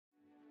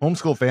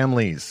Homeschool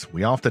families.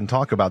 We often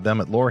talk about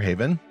them at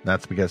Lorehaven.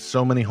 That's because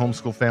so many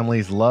homeschool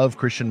families love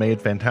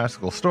Christian-made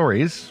fantastical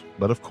stories,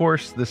 but of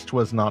course, this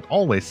was not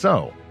always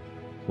so.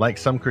 Like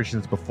some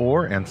Christians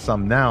before and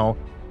some now,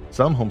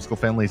 some homeschool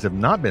families have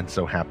not been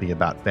so happy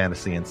about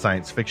fantasy and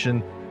science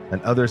fiction,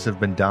 and others have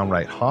been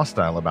downright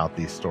hostile about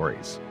these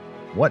stories.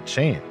 What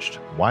changed?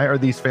 Why are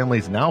these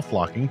families now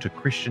flocking to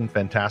Christian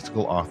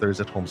fantastical authors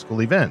at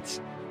homeschool events?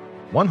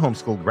 One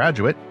homeschool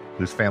graduate,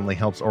 whose family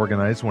helps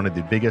organize one of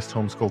the biggest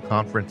homeschool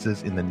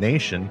conferences in the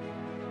nation,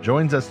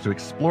 joins us to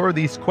explore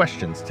these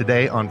questions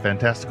today on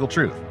Fantastical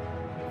Truth.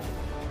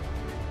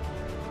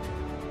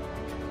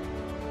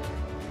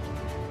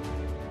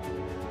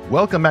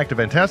 Welcome back to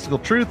Fantastical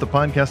Truth, the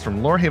podcast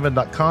from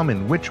Lorehaven.com,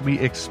 in which we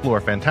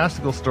explore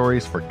fantastical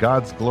stories for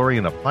God's glory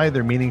and apply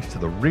their meanings to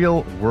the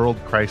real world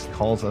Christ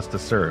calls us to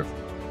serve.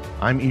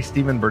 I'm E.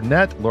 Stephen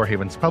Burnett,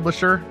 Lorehaven's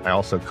publisher. I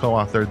also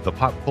co-authored The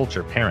Pop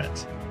Culture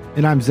Parent.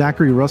 And I'm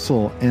Zackary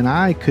Russell, and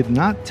I could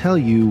not tell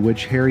you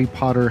which Harry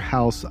Potter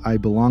house I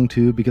belong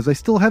to because I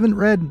still haven't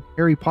read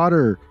Harry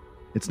Potter.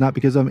 It's not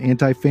because I'm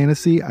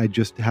anti-fantasy, I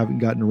just haven't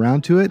gotten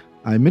around to it.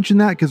 I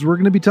mentioned that because we're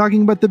going to be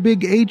talking about the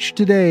big H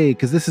today,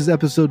 because this is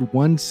episode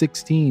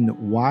 116.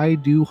 Why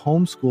do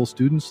homeschool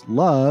students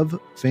love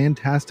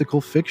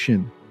fantastical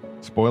fiction?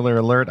 Spoiler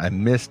alert, I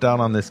missed out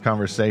on this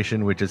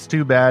conversation, which is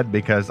too bad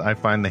because I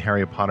find the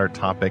Harry Potter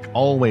topic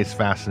always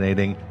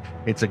fascinating.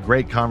 It's a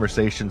great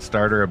conversation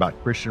starter about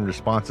Christian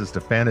responses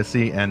to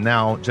fantasy, and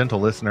now, gentle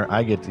listener,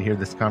 I get to hear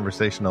this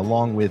conversation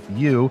along with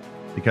you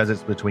because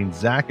it's between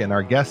Zach and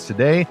our guest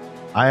today.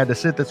 I had to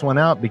sit this one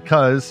out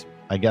because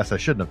I guess I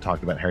shouldn't have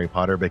talked about Harry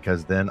Potter,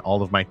 because then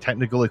all of my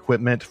technical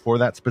equipment for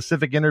that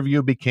specific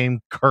interview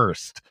became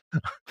cursed.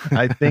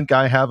 I think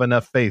I have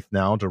enough faith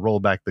now to roll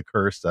back the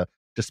curse.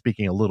 Just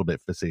speaking a little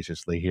bit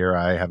facetiously here,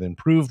 I have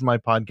improved my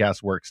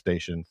podcast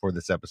workstation for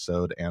this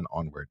episode and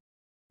onward.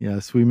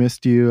 Yes, we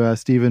missed you,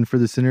 Stephen, for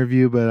this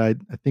interview, but I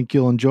think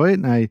you'll enjoy it,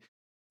 and I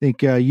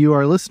think you,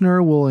 our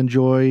listener, will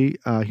enjoy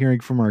hearing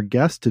from our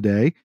guest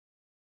today,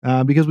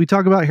 because we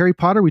talk about Harry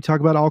Potter, we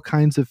talk about all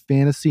kinds of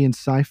fantasy and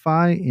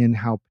sci-fi, and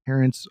how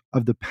parents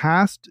of the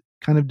past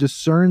kind of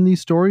discern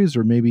these stories,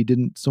 or maybe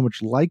didn't so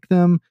much like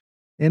them,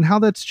 and how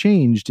that's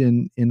changed,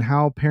 and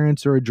how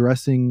parents are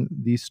addressing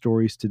these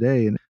stories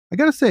today. And I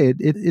got to say,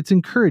 it's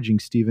encouraging,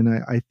 Stephen.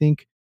 I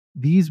think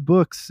these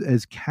books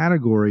as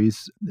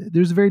categories,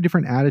 there's a very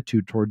different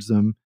attitude towards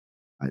them.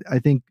 I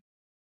think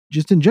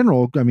just in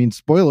general, I mean,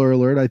 spoiler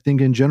alert, I think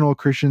in general,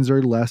 Christians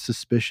are less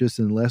suspicious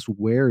and less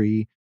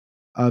wary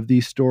of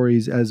these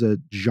stories as a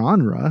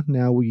genre.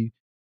 Now, of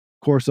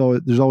course,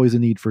 there's always a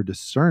need for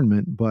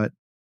discernment, but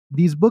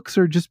these books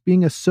are just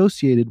being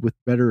associated with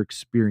better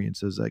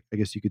experiences, I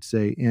guess you could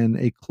say, and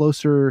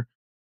they're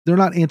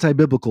not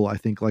anti-biblical, I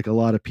think, like a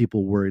lot of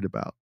people worried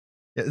about.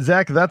 Yeah,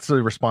 Zach, that's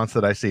the response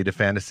that I see to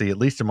fantasy, at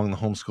least among the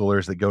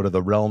homeschoolers that go to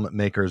the Realm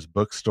Makers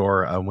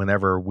bookstore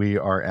whenever we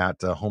are at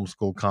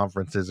homeschool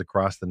conferences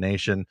across the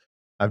nation.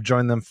 I've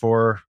joined them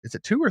for, is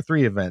it 2 or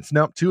 3 events?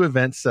 No, 2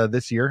 events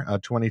this year,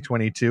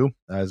 2022,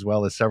 as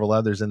well as several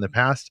others in the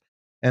past.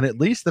 And at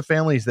least the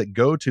families that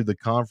go to the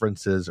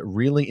conferences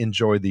really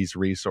enjoy these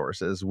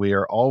resources. We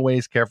are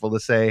always careful to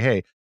say,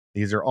 hey,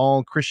 these are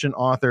all Christian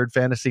authored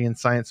fantasy and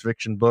science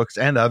fiction books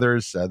and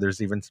others. There's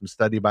even some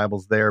study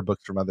Bibles there,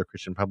 books from other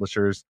Christian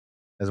publishers,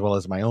 as well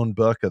as my own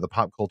book, The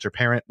Pop Culture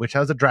Parent, which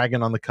has a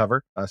dragon on the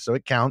cover, so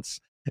it counts.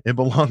 It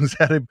belongs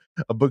at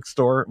a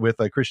bookstore with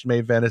a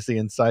Christian-made fantasy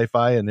and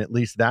sci-fi, in at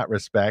least that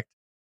respect.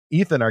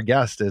 Ethan, our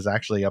guest, is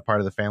actually a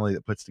part of the family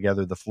that puts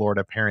together the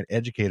Florida Parent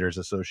Educators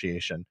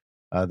Association.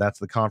 That's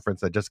the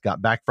conference I just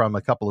got back from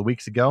a couple of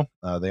weeks ago.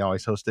 They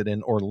always host it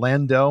in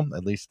Orlando,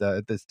 at least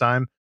at this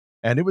time.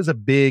 And it was a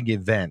big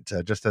event,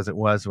 just as it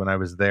was when I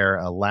was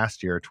there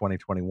last year,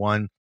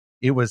 2021.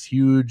 It was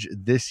huge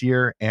this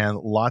year, and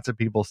lots of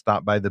people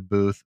stopped by the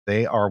booth.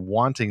 They are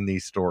wanting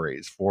these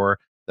stories for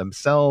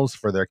themselves,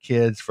 for their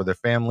kids, for their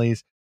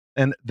families,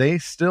 and they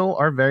still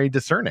are very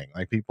discerning.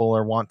 Like,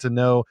 people want to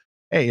know,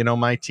 hey,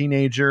 my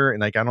teenager,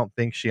 and I don't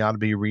think she ought to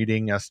be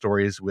reading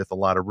stories with a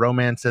lot of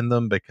romance in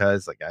them,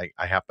 because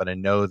I happen to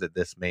know that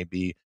this may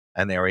be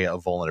an area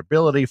of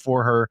vulnerability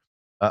for her.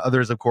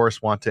 Others, of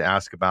course, want to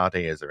ask about,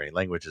 hey, is there any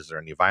language? Is there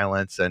any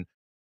violence? And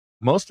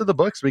most of the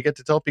books, we get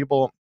to tell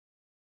people,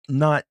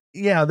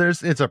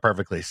 it's a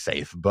perfectly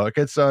safe book.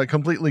 It's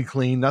completely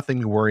clean,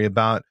 nothing to worry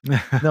about.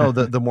 No,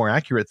 the more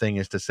accurate thing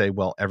is to say,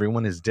 well,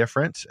 everyone is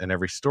different and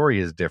every story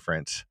is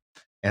different.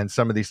 And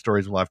some of these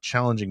stories will have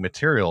challenging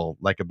material,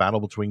 like a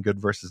battle between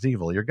good versus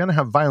evil. You're going to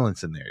have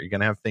violence in there. You're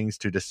going to have things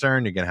to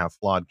discern. You're going to have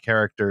flawed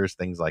characters,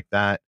 things like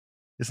that.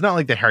 It's not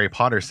like the Harry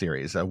Potter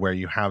series where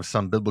you have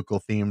some biblical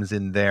themes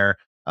in there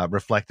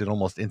reflected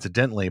almost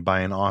incidentally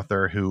by an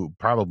author who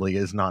probably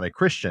is not a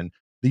Christian.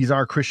 These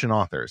are Christian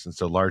authors, and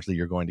so largely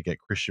you're going to get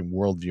Christian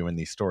worldview in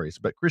these stories.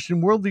 But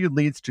Christian worldview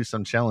leads to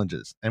some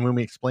challenges. And when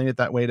we explain it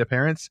that way to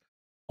parents,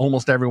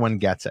 almost everyone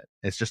gets it.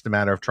 It's just a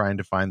matter of trying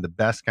to find the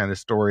best kind of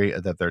story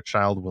that their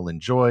child will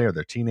enjoy or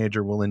their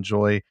teenager will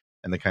enjoy,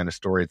 and the kind of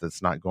story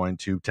that's not going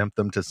to tempt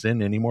them to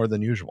sin any more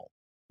than usual.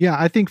 Yeah,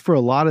 I think for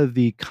a lot of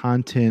the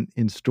content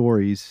in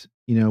stories,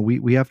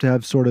 we have to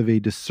have sort of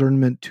a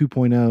discernment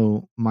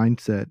 2.0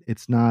 mindset.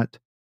 It's not,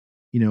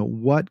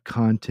 what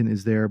content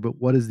is there, but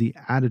what is the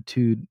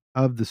attitude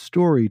of the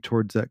story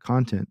towards that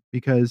content?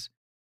 Because,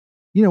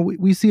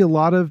 we see a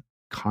lot of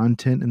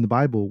content in the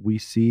Bible. We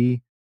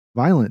see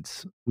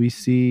violence, we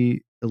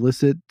see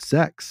illicit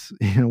sex,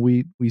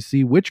 we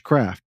see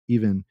witchcraft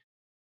even.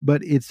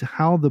 But it's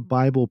how the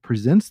Bible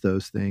presents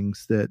those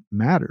things that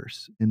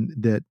matters, and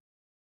that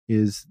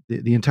is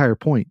the entire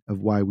point of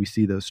why we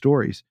see those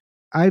stories.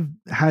 I've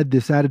had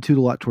this attitude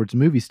a lot towards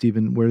movies,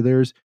 Stephen, where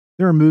there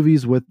are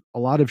movies with a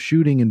lot of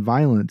shooting and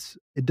violence.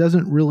 It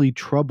doesn't really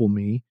trouble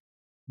me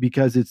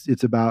because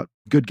it's about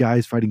good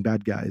guys fighting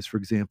bad guys, for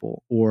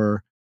example,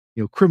 or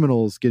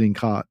criminals getting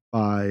caught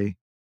by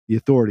the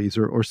authorities,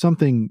 or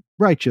something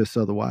righteous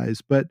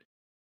otherwise. But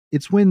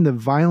it's when the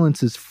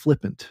violence is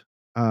flippant,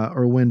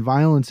 or when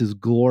violence is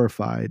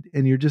glorified,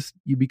 and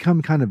you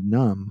become kind of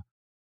numb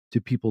to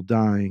people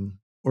dying,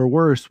 or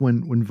worse,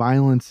 when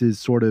violence is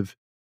sort of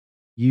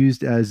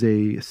used as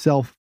a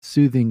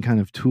self-soothing kind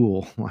of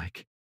tool,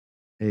 like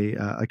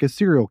a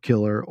serial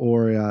killer,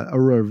 or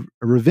a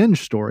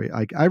revenge story.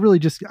 Like, I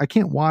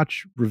can't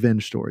watch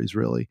revenge stories,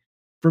 really.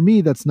 For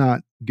me, that's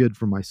not good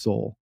for my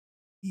soul.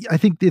 I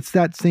think it's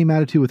that same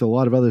attitude with a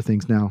lot of other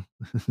things now.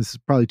 This is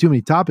probably too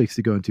many topics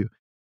to go into.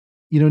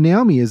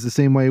 Naomi is the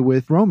same way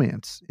with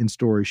romance in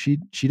stories.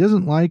 She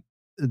doesn't like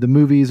the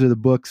movies or the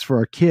books for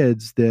our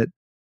kids that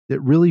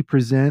really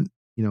present,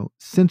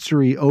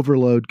 sensory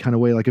overload kind of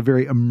way, like a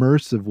very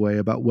immersive way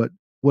about what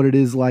it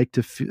is like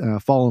to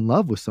fall in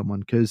love with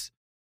someone. Because,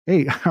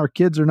 hey, our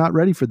kids are not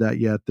ready for that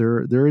yet.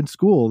 They're in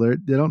school. They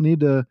don't need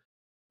to,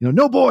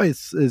 no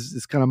boys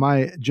is kind of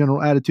my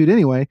general attitude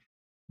anyway.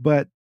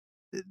 But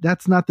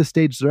that's not the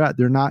stage they're at.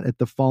 They're not at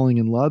the falling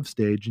in love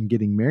stage and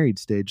getting married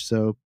stage.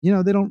 So, they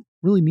don't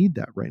really need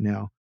that right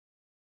now.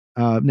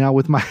 Now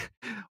with my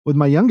with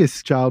my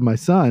youngest child, my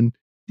son,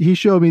 he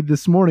showed me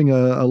this morning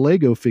a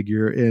Lego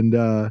figure, and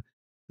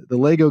the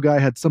Lego guy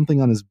had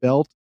something on his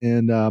belt,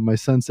 and my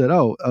son said,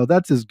 "Oh,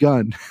 that's his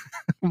gun."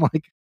 I'm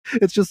like,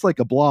 it's just like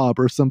a blob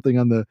or something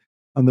on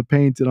the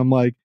paint, and I'm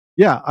like,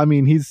 yeah, I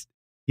mean, he's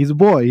a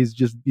boy.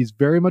 He's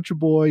very much a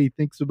boy. He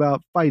thinks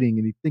about fighting,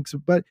 and he thinks,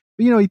 but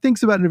he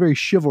thinks about it in a very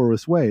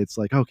chivalrous way. It's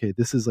like, okay,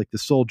 this is like the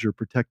soldier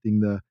protecting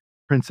the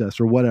princess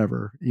or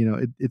whatever.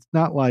 It's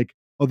not like,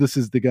 oh, this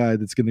is the guy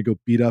that's going to go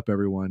beat up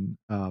everyone.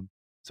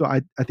 So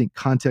I think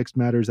context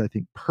matters. I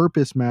think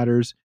purpose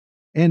matters.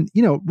 And,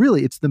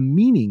 really, it's the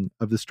meaning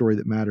of the story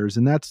that matters.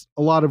 And that's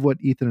a lot of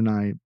what Ethan and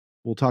I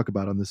will talk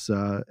about on this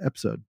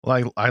episode.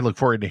 Well, I look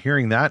forward to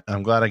hearing that.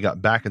 I'm glad I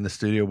got back in the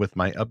studio with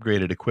my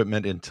upgraded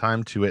equipment in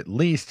time to at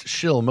least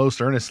shill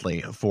most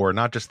earnestly for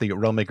not just the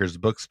Realmmakers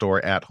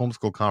bookstore at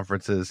homeschool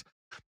conferences,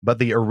 but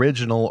the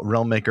original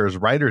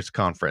Realmmakers Writers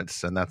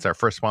Conference. And that's our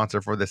first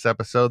sponsor for this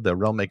episode, the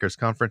Realmmakers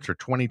Conference for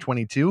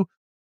 2022.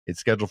 It's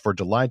scheduled for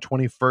July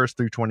 21st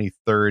through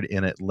 23rd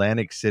in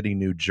Atlantic City,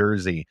 New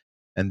Jersey.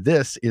 And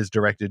this is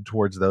directed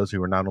towards those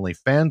who are not only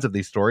fans of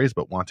these stories,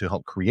 but want to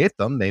help create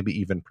them, maybe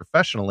even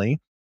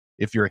professionally.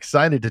 If you're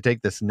excited to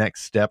take this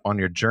next step on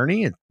your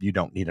journey, you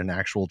don't need an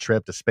actual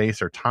trip to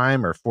space or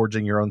time or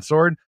forging your own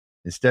sword.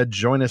 Instead,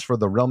 join us for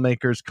the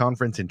Realmmakers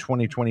Conference in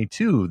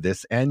 2022.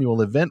 This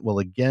annual event will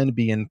again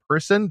be in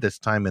person, this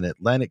time in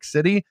Atlantic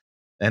City,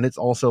 and it's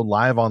also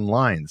live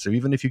online. So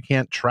even if you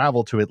can't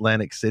travel to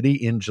Atlantic City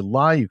in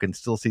July, you can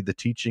still see the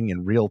teaching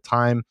in real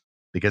time,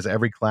 because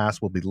every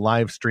class will be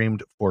live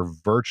streamed for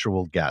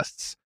virtual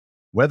guests.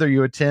 Whether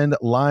you attend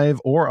live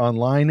or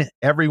online,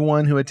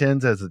 everyone who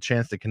attends has a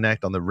chance to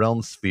connect on the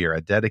Realm Sphere,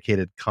 a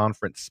dedicated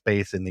conference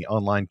space in the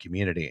online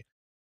community.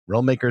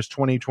 Realmmakers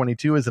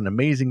 2022 is an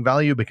amazing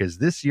value because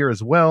this year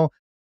as well,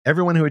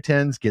 everyone who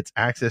attends gets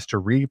access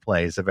to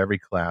replays of every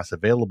class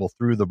available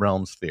through the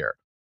Realm Sphere.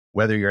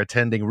 Whether you're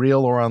attending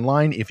real or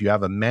online, if you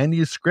have a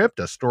manuscript,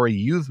 a story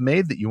you've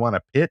made that you want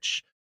to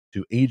pitch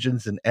to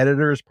agents and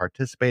editors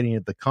participating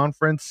at the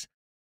conference,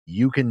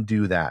 you can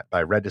do that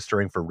by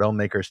registering for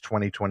Realmmakers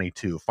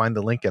 2022. Find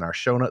the link in our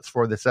show notes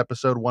for this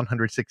episode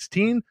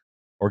 116,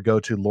 or go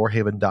to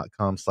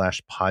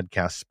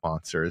lorehaven.com/podcast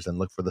sponsors and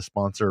look for the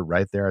sponsor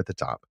right there at the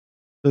top.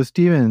 So,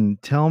 Stephen,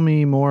 tell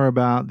me more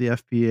about the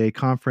FPA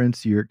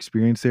conference, your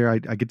experience there.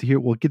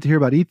 We'll get to hear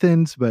about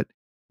Ethan's, but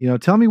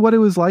tell me what it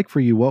was like for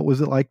you. What was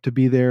it like to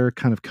be there,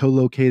 kind of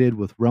co-located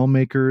with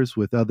Realmmakers,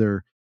 with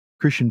other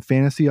Christian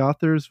fantasy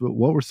authors? But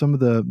what were some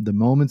of the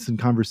moments and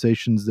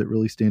conversations that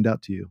really stand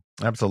out to you?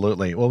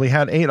 Absolutely. Well, we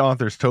had 8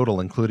 authors total,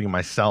 including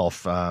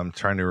myself.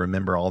 Trying to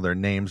remember all their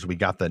names. We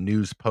got the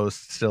news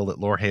post still at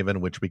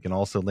Lorehaven, which we can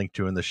also link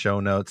to in the show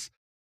notes.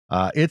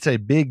 It's a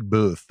big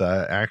booth,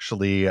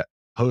 actually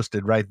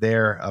hosted right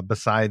there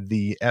beside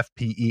the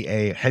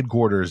FPEA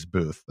headquarters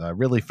booth.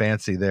 Really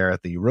fancy there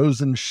at the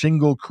Rosen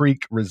Shingle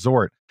Creek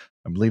Resort.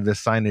 I believe the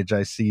signage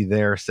I see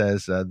there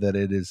says that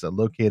it is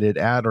located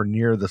at or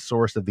near the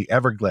source of the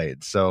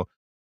Everglades. So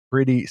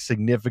pretty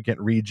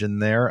significant region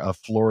there of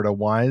Florida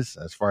wise,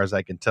 as far as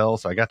I can tell.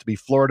 So I got to be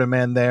Florida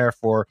man there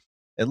for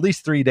at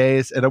least 3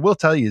 days. And I will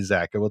tell you,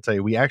 Zach,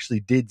 we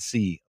actually did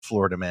see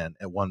Florida Man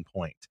at one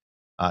point.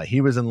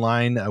 He was in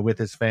line with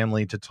his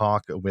family to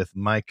talk with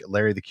Mike,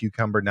 Larry the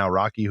Cucumber, now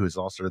Rocky, who is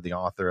also the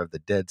author of the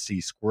Dead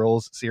Sea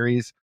Squirrels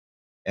series.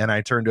 And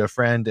I turned to a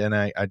friend and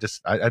I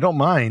don't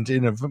mind,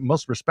 in a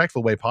most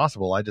respectful way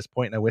possible. I just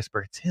point and I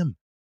whisper, it's him.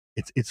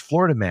 It's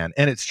Florida Man.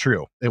 And it's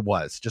true. It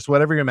was just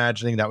whatever you're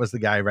imagining. That was the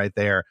guy right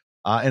there.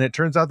 And it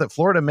turns out that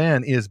Florida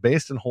Man is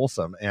based in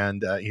Wholesome,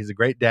 and he's a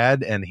great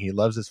dad, and he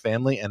loves his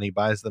family, and he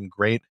buys them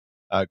great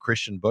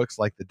Christian books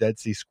like the Dead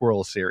Sea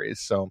Squirrel series.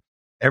 So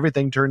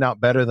everything turned out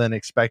better than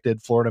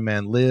expected. Florida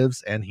Man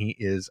lives, and he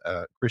is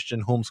a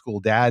Christian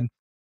homeschool dad.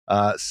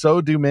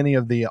 So do many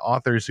of the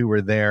authors who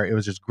were there. It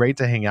was just great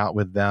to hang out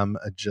with them.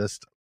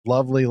 Just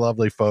lovely,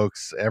 lovely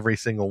folks, every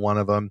single one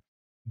of them,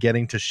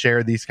 getting to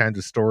share these kinds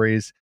of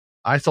stories.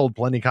 I sold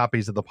plenty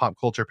copies of the Pop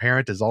Culture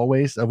Parent, as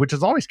always, which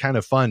is always kind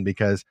of fun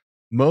because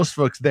most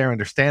folks there,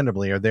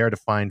 understandably, are there to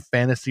find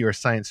fantasy or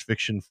science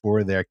fiction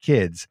for their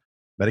kids.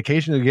 But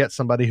occasionally you get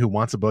somebody who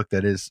wants a book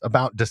that is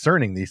about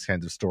discerning these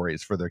kinds of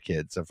stories for their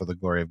kids and for the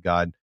glory of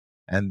God.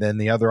 And then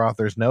the other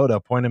authors know to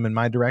point them in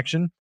my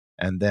direction.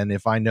 And then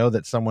if I know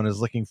that someone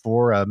is looking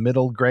for a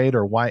middle grade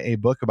or YA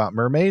book about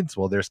mermaids,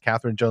 well, there's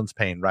Catherine Jones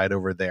Payne right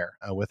over there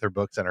with her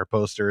books and her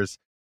posters.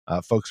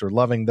 Folks are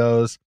loving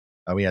those.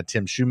 We had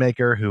Tim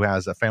Shoemaker, who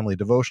has family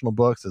devotional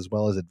books as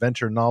well as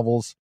adventure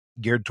novels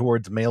geared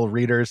towards male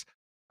readers.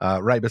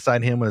 Right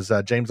beside him was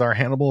James R.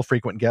 Hannibal,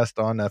 frequent guest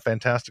on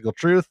Fantastical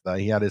Truth.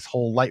 He had his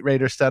whole Light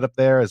Raider set up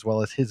there, as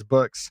well as his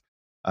books.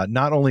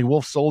 Not only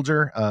Wolf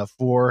Soldier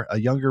for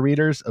younger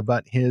readers,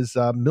 but his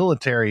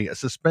military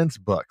suspense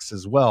books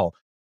as well.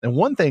 And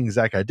one thing,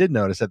 Zach, I did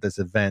notice at this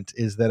event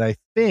is that I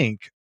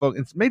think, well,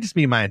 it may just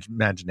be my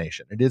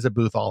imagination. It is a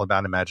booth all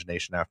about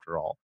imagination after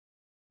all.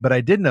 But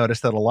I did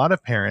notice that a lot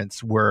of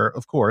parents were,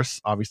 of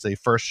course, obviously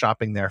first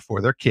shopping there for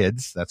their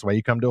kids. That's why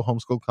you come to a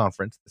homeschool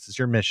conference. This is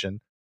your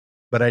mission.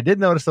 But I did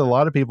notice that a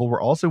lot of people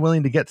were also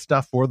willing to get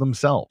stuff for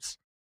themselves.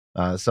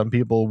 Some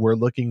people were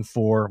looking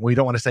for, we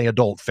don't want to say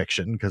adult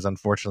fiction, because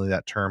unfortunately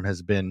that term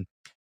has been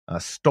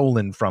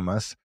stolen from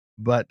us.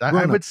 But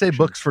I would say fiction.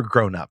 Books for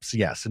grown-ups,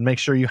 yes. And make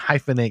sure you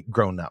hyphenate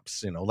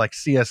grown-ups, like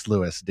C.S.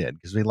 Lewis did,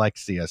 because we like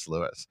C.S.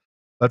 Lewis.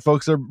 But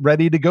folks are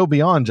ready to go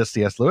beyond just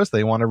C.S. Lewis.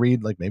 They want to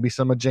read like maybe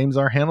some of James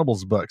R.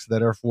 Hannibal's books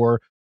that are for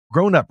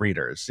grown-up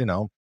readers.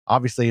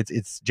 Obviously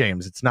it's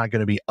James. It's not going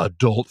to be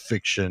adult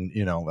fiction.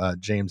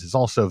 James is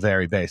also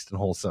very based in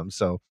Wholesome.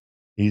 So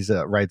he's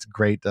writes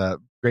great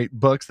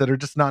books that are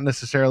just not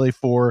necessarily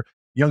for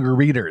younger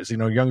readers.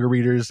 Younger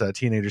readers,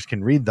 teenagers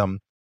can read them,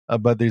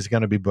 but there's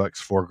going to be books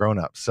for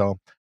grown-ups. So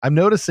I'm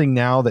noticing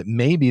now that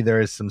maybe there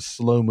is some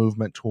slow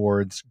movement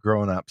towards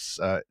grown-ups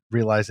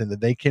realizing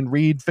that they can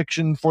read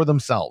fiction for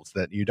themselves,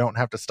 that you don't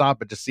have to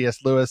stop at just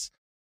C.S. Lewis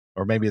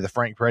or maybe the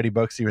Frank Peretti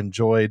books you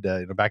enjoyed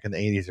back in the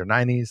 80s or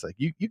 90s. Like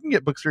you can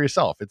get books for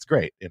yourself. It's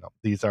great.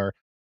 These are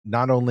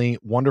not only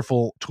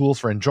wonderful tools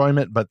for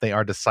enjoyment, but they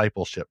are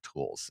discipleship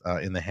tools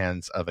in the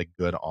hands of a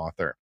good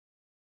author.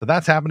 So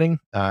that's happening.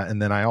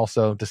 And then I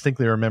also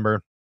distinctly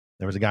remember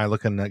there was a guy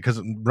looking,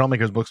 because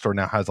Realmmakers Bookstore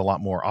now has a lot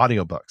more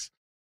audiobooks.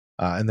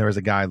 And there was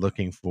a guy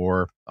looking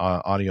for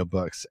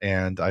audiobooks,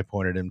 and I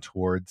pointed him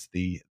towards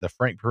the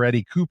Frank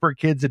Peretti Cooper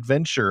Kids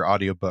Adventure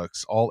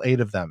audiobooks, all 8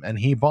 of them. And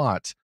he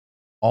bought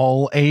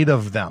all 8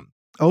 of them.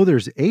 Oh,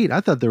 there's 8.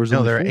 I thought there was no.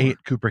 Only There 4. are 8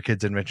 Cooper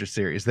Kids Adventure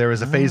series. There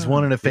was a phase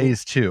 1 and a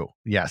phase 2.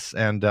 Yes,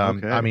 and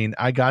Okay. I mean,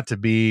 I got to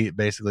be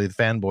basically the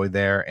fanboy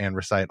there and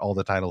recite all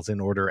the titles in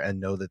order, and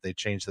know that they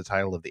changed the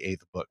title of the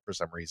 8th book for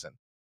some reason.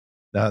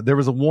 There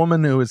was a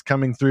woman who was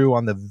coming through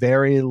on the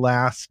very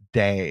last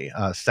day,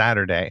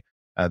 Saturday.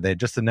 They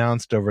just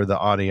announced over the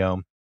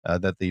audio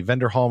that the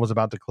vendor hall was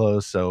about to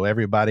close, so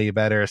everybody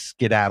better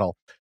skedaddle.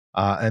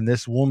 And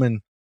this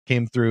woman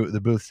came through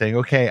the booth saying,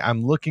 okay,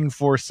 I'm looking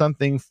for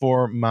something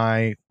for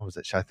my, what was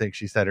it? I think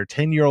she said her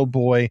 10-year-old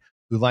boy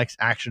who likes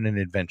action and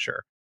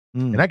adventure.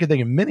 And I could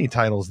think of many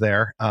titles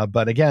there.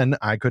 But again,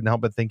 I couldn't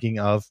help but thinking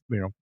of,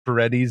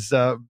 Peretti's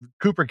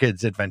Cooper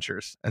Kids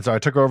Adventures. And so I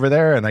took her over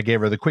there and I gave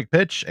her the quick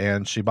pitch,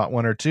 and she bought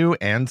 1 or 2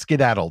 and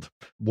skedaddled.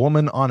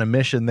 Woman on a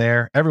mission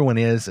there. Everyone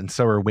is, and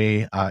so are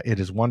we. It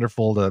is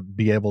wonderful to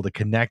be able to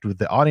connect with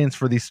the audience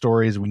for these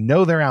stories. We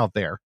know they're out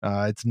there.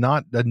 It's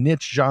not a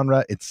niche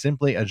genre. It's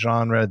simply a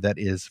genre that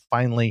is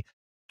finally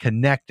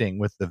connecting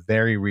with the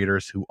very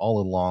readers who all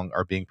along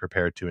are being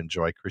prepared to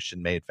enjoy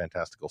Christian-made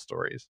fantastical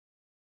stories.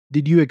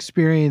 Did you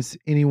experience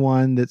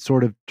anyone that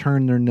sort of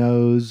turned their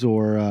nose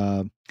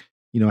or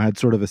had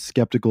sort of a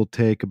skeptical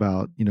take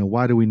about,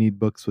 why do we need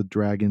books with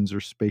dragons or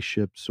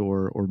spaceships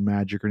or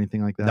magic or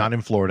anything like that? Not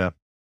in Florida.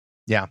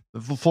 Yeah.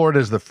 Florida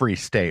is the free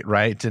state,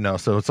 right?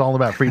 So it's all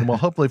about freedom. Well,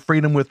 hopefully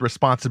freedom with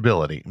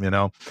responsibility,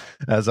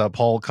 as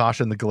Paul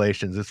cautioned the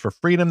Galatians, it's for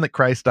freedom that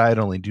Christ died,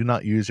 only do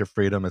not use your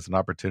freedom as an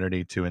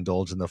opportunity to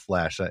indulge in the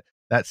flesh.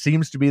 That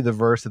seems to be the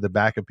verse at the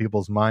back of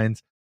people's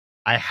minds.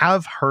 I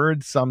have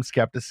heard some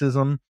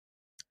skepticism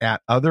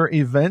at other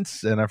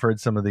events, and I've heard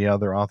some of the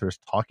other authors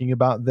talking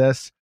about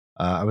this.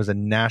 I was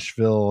in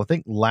Nashville, I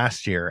think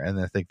last year, and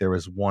I think there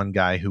was one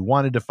guy who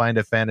wanted to find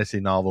a fantasy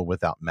novel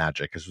without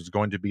magic. This was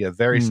going to be a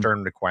very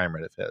stern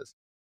requirement of his.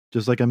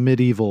 Just like a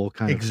medieval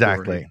kind of story.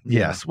 Exactly.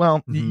 Yes.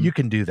 Well, Mhm. you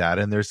can do that,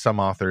 and there's some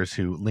authors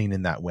who lean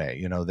in that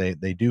way.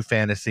 They do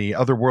fantasy.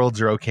 Other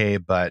worlds are okay,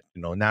 but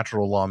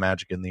natural law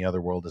magic in the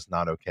other world is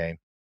not okay.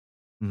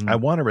 I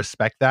want to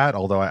respect that,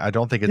 although I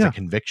don't think it's a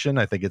conviction.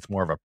 I think it's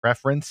more of a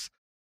preference.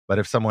 But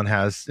if someone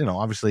has,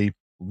 obviously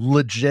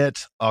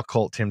legit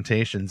occult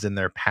temptations in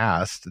their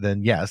past,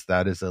 then yes,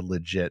 that is a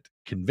legit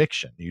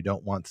conviction. You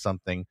don't want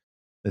something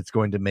that's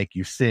going to make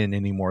you sin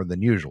any more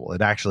than usual.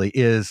 It actually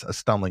is a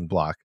stumbling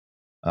block,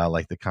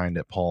 like the kind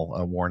that Paul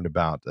warned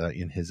about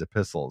in his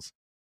epistles.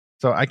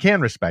 So I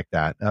can respect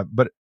that.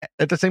 But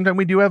at the same time,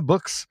 we do have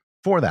books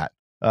for that.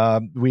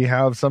 We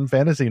have some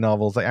fantasy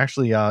novels.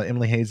 Actually,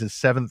 Emily Hayes'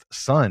 Seventh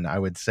Son, I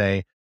would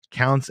say,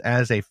 counts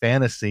as a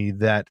fantasy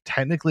that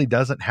technically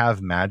doesn't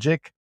have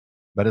magic.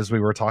 But as we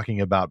were talking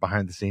about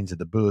behind the scenes at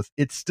the booth,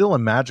 it's still a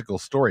magical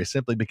story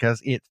simply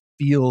because it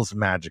feels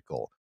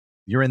magical.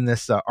 You're in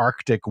this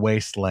Arctic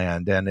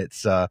wasteland, and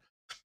it's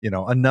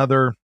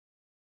another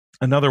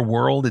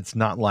world. It's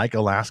not like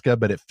Alaska,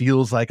 but it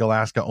feels like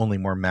Alaska, only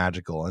more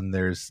magical. And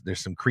there's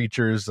some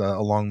creatures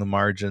along the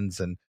margins,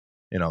 and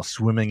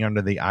swimming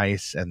under the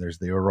ice, and there's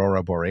the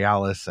aurora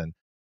borealis, and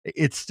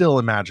it's still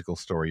a magical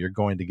story. You're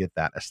going to get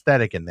that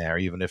aesthetic in there,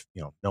 even if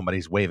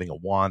nobody's waving a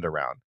wand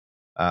around.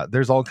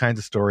 There's all kinds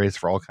of stories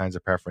for all kinds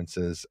of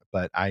preferences,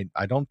 but I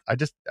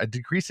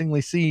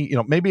decreasingly see,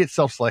 maybe it's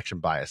self-selection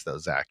bias though,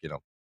 Zach.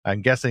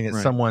 I'm guessing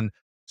it's someone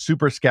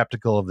super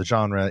skeptical of the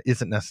genre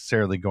isn't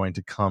necessarily going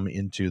to come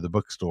into the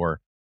bookstore.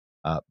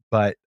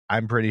 But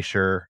I'm pretty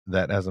sure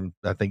that,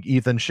 I think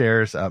Ethan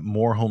shares,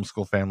 more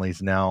homeschool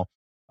families now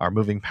are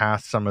moving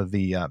past some of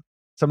the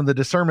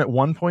discernment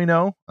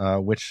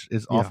 1.0, which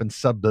is often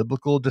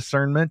sub-biblical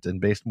discernment and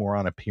based more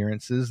on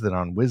appearances than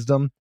on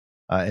wisdom,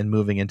 and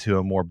moving into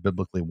a more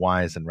biblically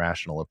wise and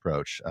rational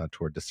approach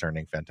toward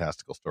discerning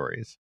fantastical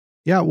stories.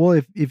 Yeah,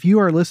 well, if you,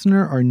 our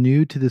listener, are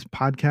new to this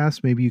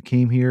podcast, maybe you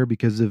came here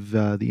because of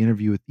the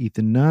interview with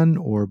Ethan Nunn,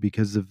 or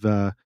because of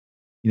the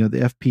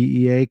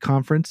FPEA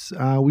conference,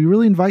 we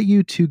really invite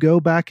you to go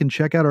back and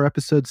check out our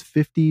episodes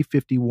 50,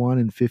 51,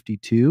 and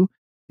 52.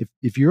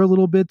 If you're a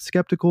little bit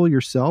skeptical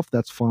yourself,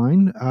 that's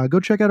fine. Go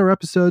check out our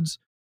episodes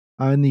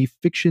in the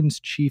Fiction's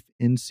Chief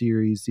End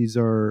series. These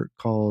are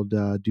called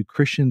Do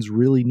Christians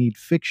Really Need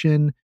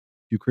Fiction?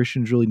 Do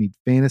Christians Really Need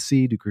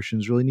Fantasy? Do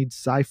Christians Really Need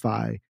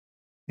Sci-Fi?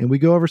 And we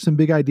go over some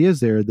big ideas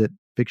there, that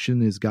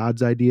fiction is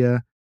God's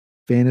idea,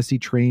 fantasy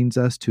trains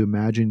us to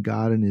imagine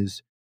God and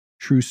his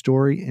true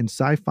story, and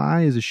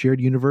sci-fi is a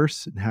shared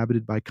universe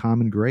inhabited by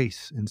common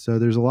grace. And so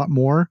there's a lot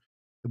more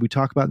that we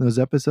talk about in those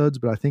episodes,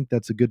 but I think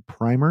that's a good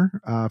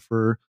primer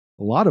for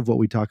a lot of what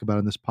we talk about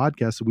in this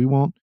podcast. So we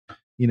won't,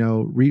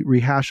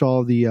 rehash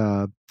all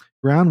the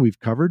ground we've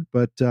covered,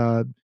 but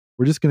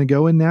we're just going to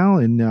go in now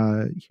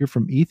and hear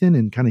from Ethan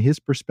and kind of his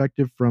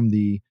perspective from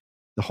the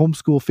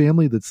homeschool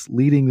family that's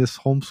leading this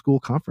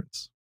homeschool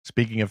conference.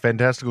 Speaking of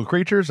fantastical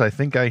creatures, I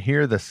think I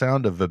hear the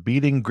sound of a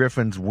beating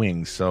griffin's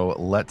wings, so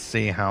let's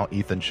see how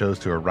Ethan chose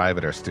to arrive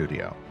at our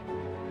studio.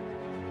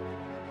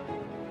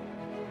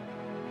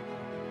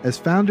 As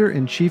founder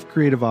and chief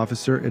creative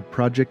officer at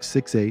Project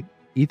 68,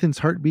 Ethan's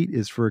heartbeat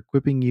is for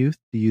equipping youth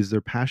to use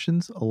their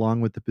passions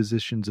along with the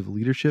positions of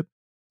leadership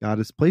God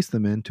has placed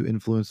them in to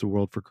influence the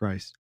world for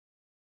Christ.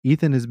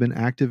 Ethan has been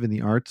active in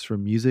the arts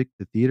from music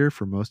to theater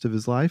for most of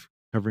his life,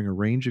 covering a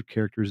range of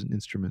characters and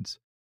instruments.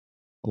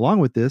 Along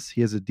with this,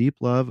 he has a deep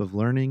love of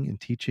learning and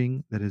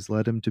teaching that has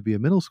led him to be a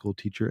middle school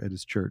teacher at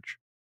his church.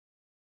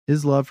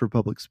 His love for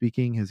public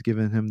speaking has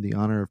given him the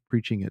honor of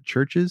preaching at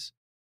churches,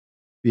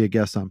 be a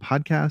guest on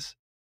podcasts,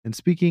 and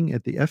speaking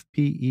at the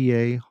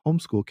FPEA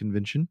Homeschool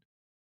Convention.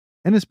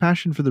 And his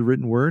passion for the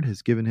written word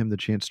has given him the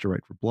chance to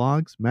write for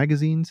blogs,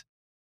 magazines,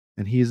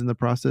 and he is in the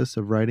process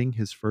of writing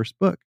his first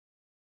book.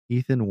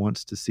 Ethan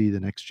wants to see the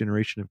next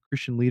generation of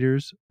Christian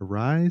leaders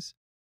arise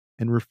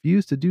and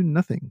refuse to do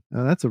nothing.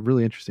 That's a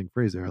really interesting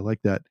phrase there. I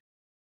like that.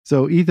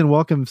 So, Ethan,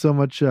 welcome so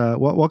much.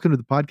 Welcome to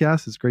the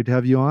podcast. It's great to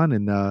have you on.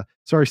 And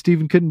sorry,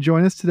 Stephen couldn't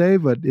join us today,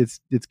 but it's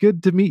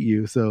good to meet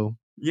you. So,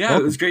 yeah,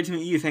 welcome. It was great to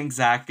meet you. Thanks,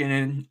 Zach.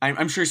 And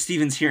I'm sure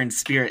Stephen's here in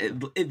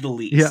spirit at the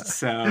least. Yeah.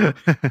 So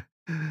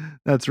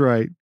that's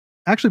right.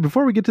 Actually,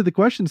 before we get to the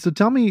questions, so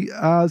tell me,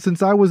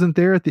 since I wasn't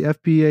there at the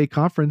FPA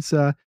conference,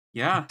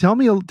 tell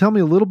me a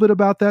little bit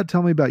about that.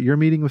 Tell me about your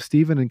meeting with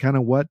Stephen and kind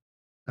of what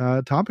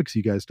topics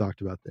you guys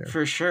talked about there.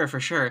 For sure.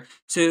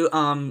 So,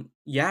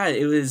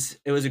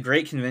 it was a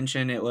great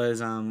convention. It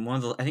was one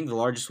of I think the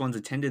largest ones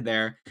attended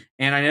there,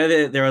 and I know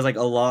that there was like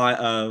a lot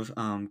of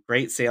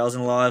great sales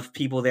and a lot of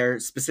people there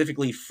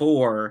specifically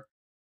for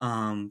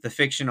the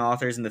fiction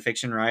authors and the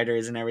fiction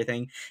writers and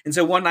everything. And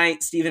so one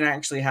night, Stephen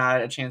actually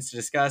had a chance to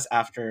discuss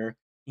after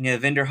the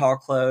vendor hall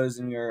closed,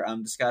 and we were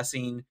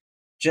discussing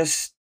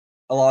just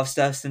a lot of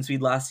stuff since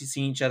we'd last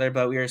seen each other,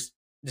 but we were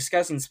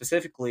discussing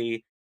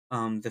specifically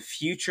the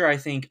future, I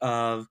think,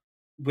 of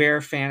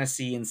where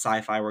fantasy and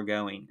sci-fi were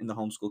going in the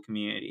homeschool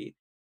community.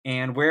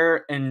 and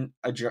where, in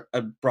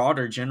a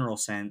broader general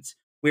sense,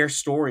 where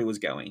story was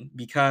going,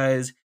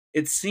 because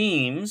it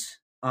seems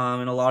in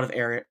a lot of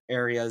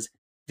areas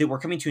that we're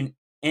coming to an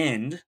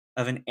end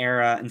of an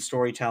era in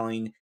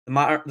storytelling.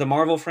 The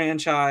Marvel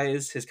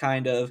franchise has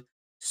kind of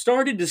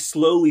started to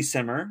slowly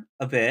simmer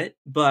a bit,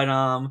 but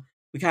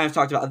we kind of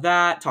talked about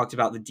that, talked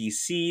about the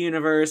DC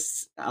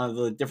universe,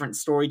 the different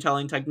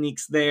storytelling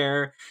techniques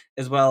there,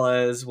 as well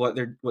as what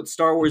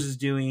Star Wars is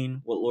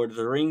doing, what Lord of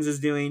the Rings is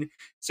doing.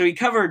 So we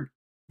covered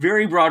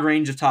very broad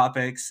range of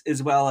topics,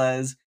 as well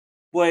as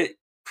what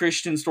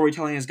Christian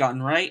storytelling has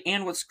gotten right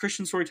and what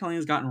Christian storytelling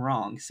has gotten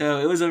wrong. So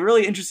it was a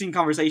really interesting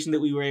conversation that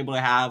we were able to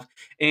have,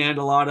 and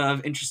a lot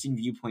of interesting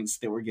viewpoints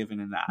that were given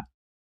in that.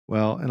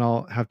 Well, and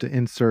I'll have to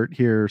insert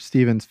here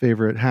Steven's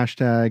favorite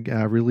hashtag,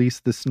 release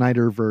the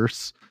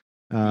Snyderverse.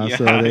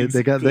 So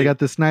they got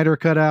the Snyder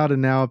cut out,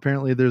 and now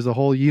apparently there's a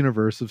whole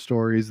universe of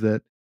stories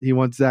that he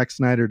wants Zack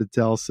Snyder to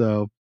tell.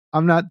 So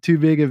I'm not too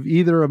big of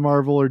either a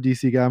Marvel or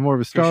DC guy. I'm more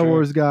of a Star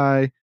Wars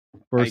guy.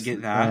 Of course, I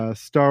get that.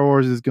 Star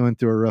Wars is going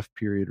through a rough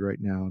period right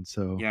now, and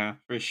so yeah,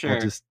 for sure.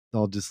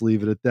 I'll just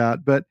leave it at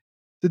that. But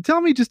to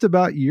tell me just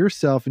about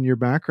yourself and your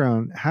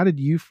background, how did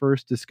you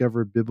first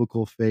discover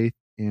biblical faith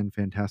and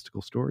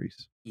fantastical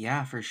stories?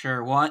 Yeah, for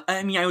sure. Well,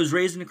 I mean, I was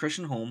raised in a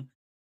Christian home,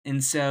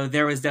 and so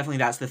there was definitely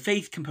that's the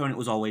faith component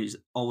was always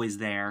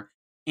there.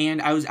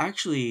 And I was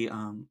actually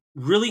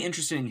really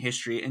interested in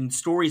history and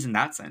stories in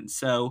that sense.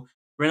 So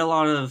read a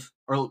lot of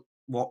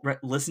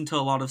listened to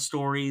a lot of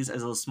stories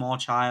as a small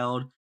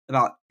child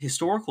about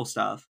historical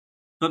stuff.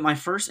 But my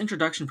first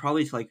introduction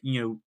probably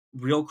to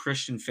real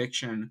Christian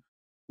fiction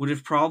would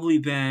have probably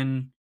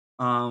been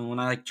when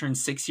I turned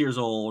 6 years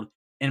old,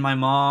 and my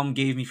mom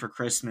gave me for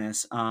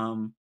Christmas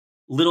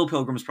Little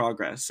Pilgrim's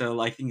Progress. So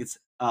I think it's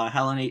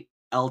Helen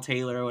L.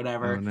 Taylor or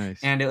whatever. Oh,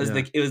 nice. And it was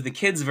the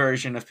kids'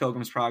 version of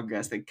Pilgrim's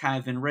Progress that kind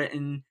of been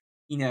written,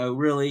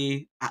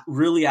 really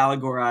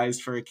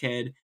allegorized for a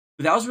kid.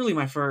 But that was really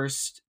my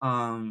first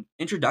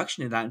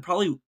introduction to that, and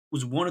probably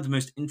was one of the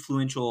most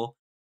influential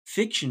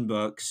fiction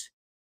books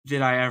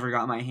that I ever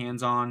got my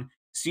hands on.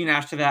 Soon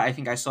after that, I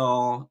think I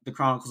saw the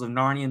Chronicles of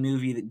Narnia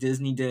movie that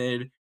Disney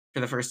did for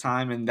the first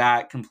time, and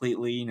that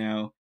completely,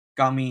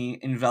 got me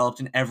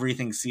enveloped in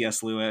everything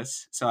C.S.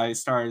 Lewis. So I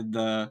started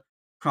the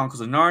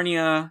Chronicles of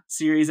Narnia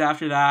series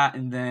after that,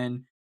 and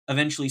then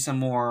eventually some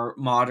more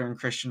modern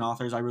Christian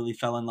authors I really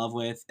fell in love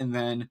with, and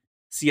then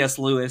C.S.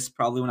 Lewis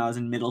probably when I was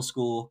in middle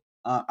school.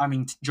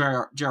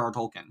 J.R.R.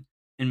 Tolkien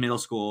in middle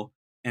school,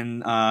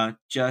 and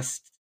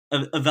just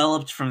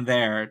developed from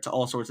there to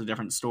all sorts of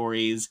different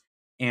stories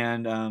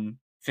and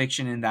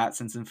fiction in that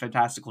sense, and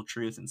fantastical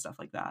truth and stuff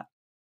like that.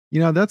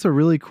 That's a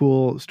really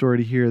cool story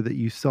to hear that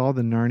you saw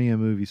the Narnia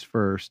movies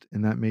first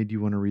and that made you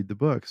want to read the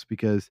books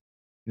because,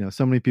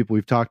 so many people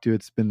we've talked to,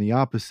 it's been the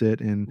opposite.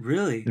 And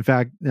really, in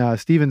fact,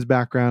 Steven's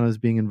background is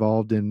being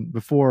involved in,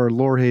 before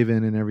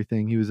Lorehaven and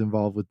everything, he was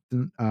involved with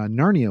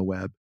Narnia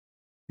Web.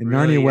 And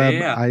really? Narnia Web,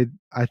 Yeah.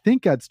 I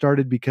think got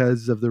started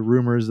because of the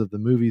rumors of the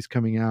movies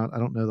coming out. I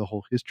don't know the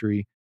whole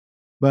history,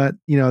 but,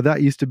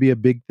 that used to be a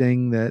big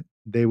thing that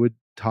they would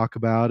talk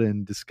about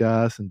and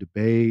discuss and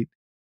debate.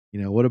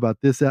 What about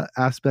this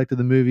aspect of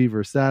the movie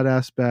versus that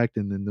aspect?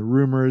 And then the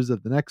rumors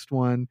of the next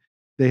one.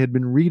 They had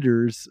been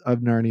readers of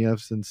Narnia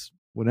since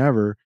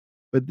whenever.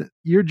 But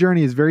your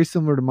journey is very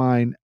similar to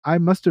mine. I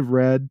must have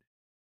read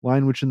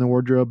Lion, Witch, and the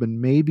Wardrobe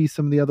and maybe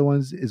some of the other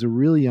ones as a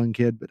really young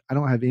kid, but I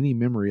don't have any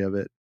memory of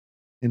it.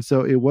 And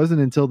so it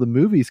wasn't until the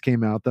movies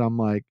came out that I'm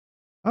like,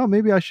 oh,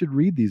 maybe I should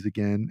read these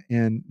again.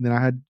 And then I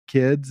had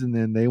kids and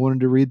then they wanted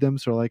to read them.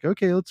 So like,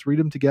 okay, let's read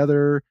them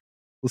together,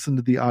 listen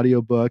to the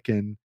audiobook.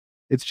 And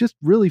it's just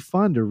really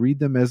fun to read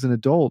them as an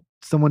adult.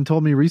 Someone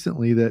told me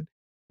recently that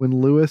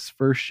when Lewis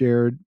first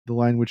shared The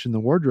Lion, Witch, and the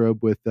Wardrobe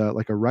with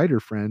like a writer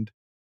friend,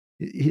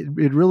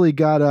 it really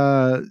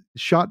got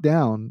shot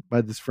down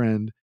by this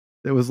friend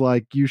that was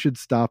like, you should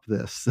stop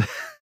this.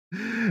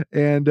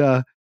 And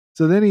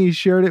so then he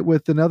shared it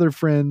with another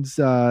friend's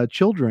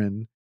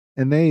children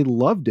and they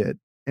loved it.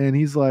 And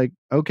he's like,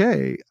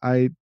 okay,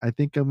 I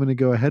think I'm going to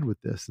go ahead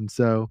with this. And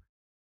so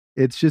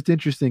it's just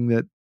interesting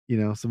that,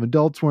 some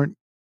adults weren't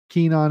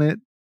keen on it,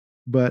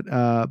 but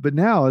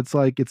now it's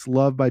like it's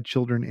loved by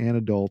children and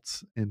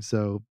adults. And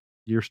so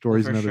your story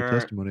is another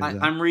testimony to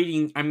that. I'm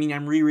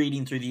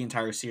rereading through the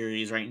entire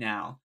series right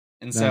now.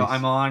 And so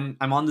Nice.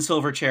 I'm on the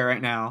silver chair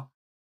right now.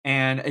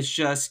 And it's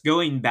just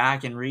going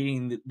back and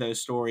reading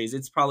those stories.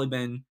 It's probably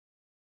been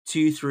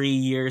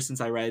 2-3 years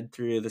since I read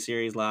through the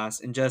series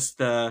last, and just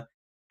the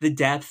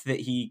depth that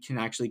he can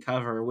actually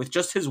cover with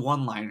just his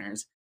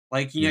one-liners.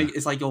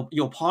 It's like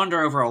you'll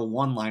ponder over a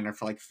one-liner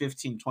for like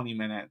 15-20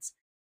 minutes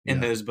in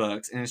those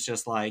books, and it's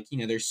just like,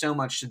 there's so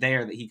much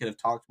there that he could have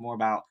talked more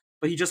about,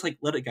 but he just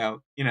let it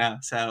go,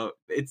 so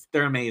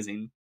they're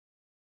amazing.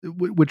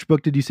 Which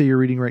book did you say you're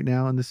reading right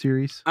now in the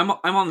series? I'm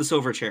on the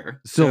silver chair.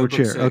 Silver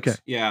chair. Okay.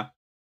 Yeah.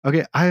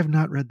 Okay. I have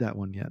not read that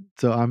one yet.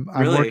 So I'm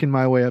Really? working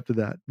my way up to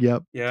that.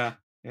 Yep. Yeah.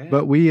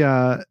 But we,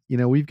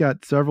 we've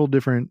got several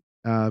different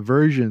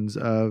versions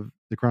of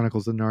the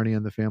Chronicles of Narnia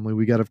and the family.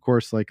 We got, of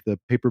course, like the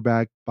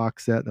paperback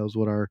box set. That was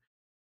what our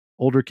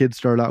older kids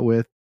started out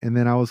with. And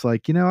then I was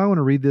like, I want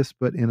to read this,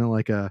 but in a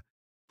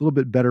little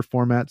bit better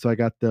format. So I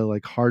got the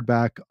like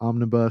hardback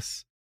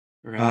omnibus.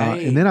 And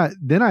Right.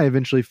 then I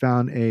eventually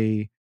found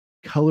a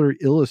color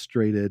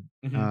illustrated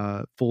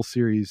Mhm. full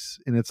series,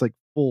 and it's like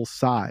full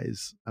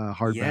size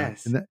hardback,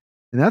 Yes. and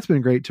that's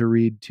been great to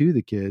read to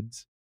the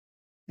kids.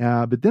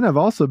 But then I've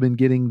also been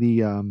getting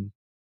the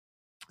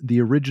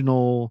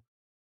original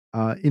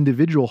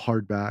individual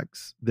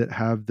hardbacks that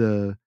have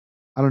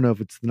I don't know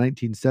if it's the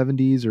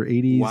 1970s or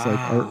 80s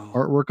like Wow.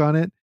 artwork on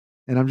it,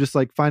 and I'm just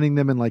like finding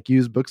them in like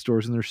used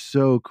bookstores, and they're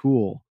so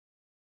cool.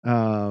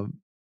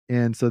 Um,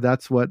 and so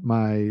that's what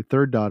my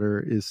third daughter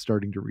is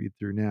starting to read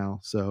through now.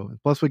 So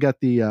plus we got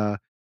the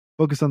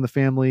Focus on the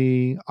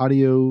Family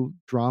audio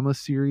drama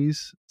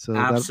series.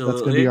 So that's going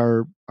to be Absolutely.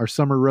 our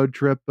summer road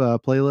trip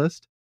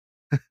playlist.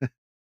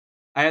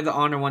 I had the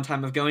honor one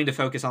time of going to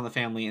Focus on the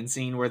Family and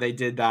seeing where they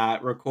did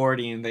that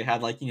recording. They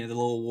had, like, the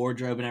little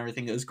wardrobe and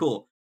everything. It was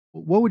cool.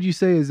 What would you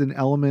say is an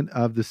element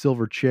of the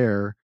silver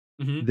chair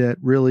Mhm. that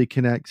really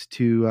connects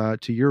to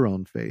your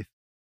own faith?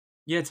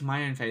 Yeah, to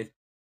my own faith.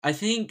 I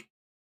think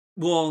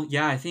Well,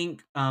 yeah, I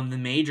think the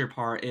major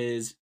part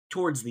is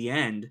towards the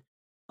end.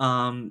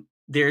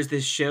 There's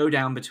this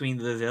showdown between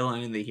the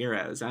villain and the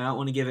heroes. And I don't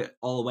want to give it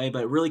all away,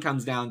 but it really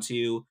comes down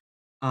to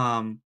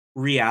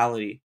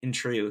reality and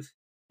truth.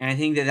 And I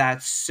think that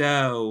that's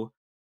so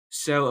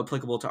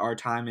applicable to our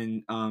time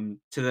and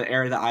to the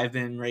era that I've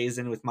been raised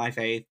in with my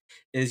faith.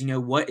 Is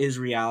what is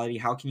reality?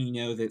 How can you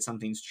know that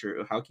something's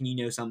true? How can you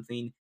know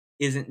something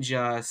isn't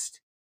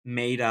just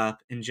made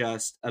up and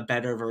just a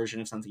better version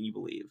of something you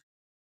believe?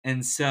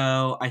 And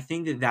so I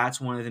think that that's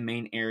one of the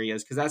main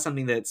areas because that's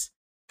something that's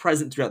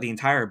present throughout the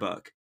entire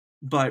book.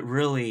 But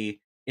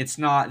really, it's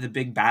not the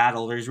big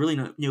battle. There's really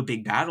no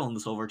big battle in the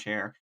Silver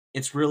Chair.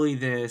 It's really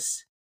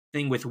this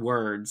thing with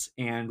words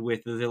and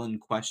with the villain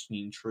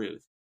questioning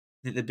truth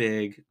that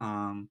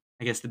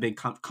I guess, the big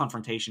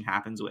confrontation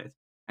happens with.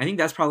 I think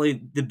that's probably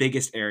the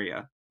biggest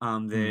area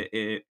Hmm. that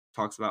it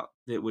talks about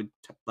that would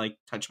like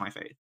touch my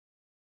faith.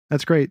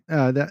 That's great.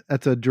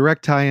 That's a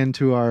direct tie-in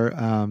to our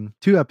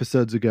 2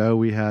 episodes ago.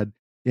 We had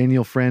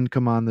Daniel Friend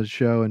come on the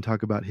show and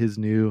talk about his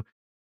new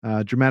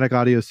dramatic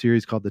audio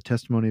series called "The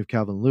Testimony of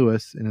Calvin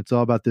Lewis," and it's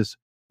all about this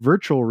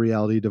virtual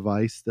reality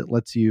device that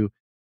lets you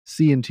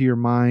see into your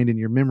mind and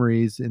your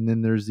memories. And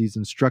then there's these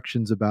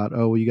instructions about,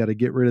 oh, well, you got to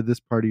get rid of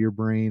this part of your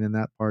brain and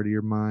that part of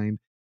your mind,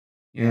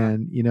 Yeah,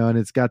 and and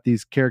it's got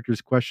these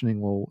characters questioning,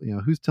 well,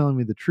 who's telling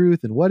me the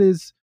truth, and what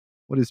is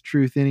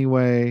truth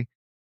anyway?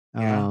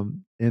 yeah,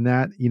 And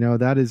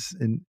that is,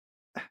 and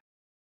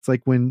it's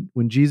like when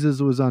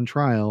Jesus was on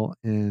trial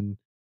and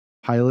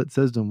Pilate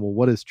says to him, well,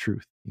 what is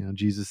truth?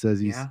 Jesus says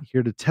he's yeah,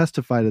 here to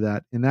testify to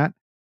that. And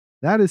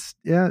that is,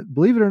 yeah,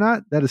 believe it or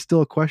not, that is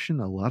still a question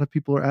a lot of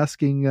people are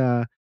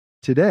asking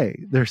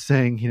today. They're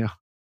saying,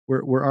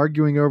 we're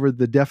arguing over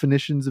the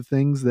definitions of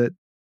things that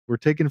were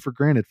taken for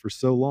granted for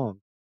so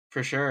long.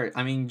 for sure.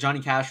 I mean,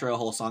 Johnny Cash wrote a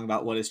whole song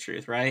about what is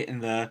truth, right?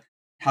 And the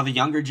how the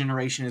younger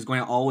generation is going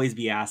to always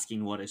be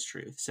asking what is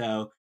truth.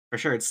 So for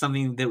sure, it's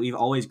something that we've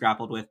always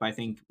grappled with, but I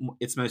think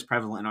it's most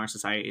prevalent in our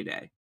society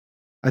today.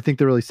 I think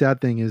the really sad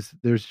thing is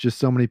there's just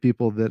so many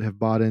people that have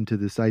bought into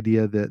this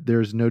idea that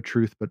there's no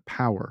truth but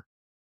power.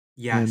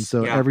 And Yes,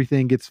 so yeah,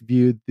 everything gets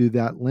viewed through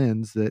that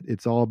lens, that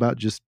it's all about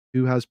just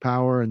who has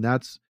power, and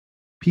that's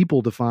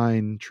people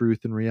define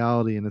truth and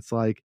reality. And it's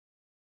like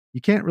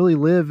you can't really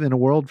live in a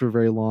world for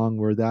very long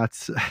where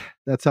that's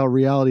that's how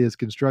reality is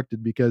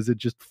constructed, because it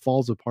just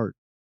falls apart.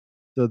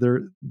 So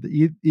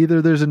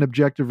either there's an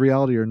objective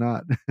reality or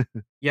not.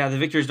 yeah. The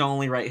victors don't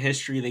only write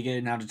history; they get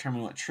to now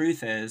determine what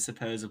truth is,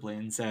 supposedly.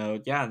 And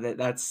so, yeah,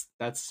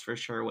 that's for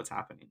sure what's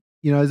happening.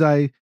 As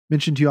I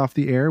mentioned to you off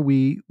the air,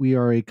 we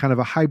are a kind of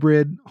a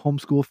hybrid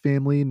homeschool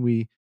family, and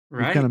we've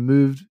kind of Right?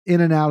 moved in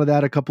and out of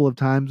that a couple of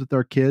times with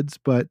our kids.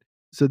 But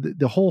so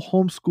the whole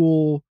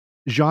homeschool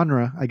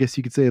genre, I guess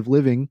you could say, of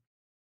living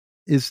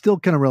is still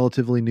kind of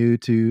relatively new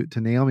to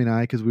Naomi and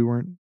I, because we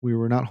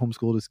were not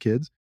homeschooled as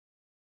kids.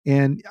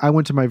 And I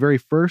went to my very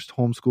first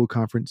homeschool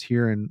conference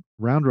here in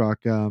Round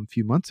Rock a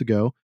few months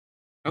ago.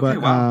 Okay.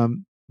 Wow.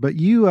 But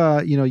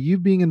you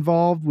being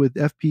involved with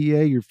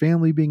FPEA, your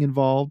family being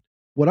involved.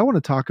 What I want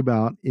to talk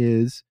about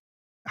is,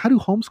 how do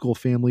homeschool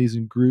families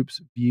and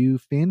groups view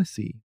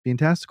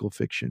fantastical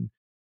fiction?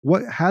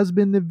 What has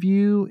been the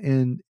view,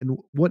 and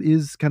what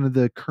is kind of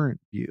the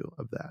current view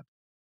of that?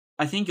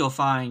 I think you'll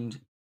find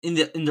in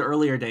the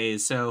earlier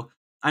days. So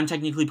I'm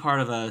technically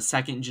part of a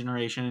second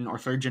generation or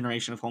third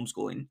generation of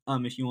homeschooling.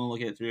 If you want to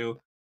look at it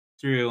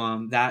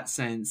through that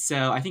sense.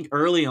 So I think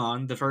early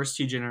on, the first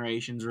two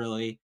generations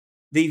really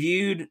they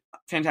viewed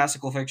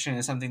fantastical fiction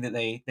as something that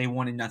they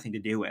wanted nothing to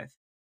do with.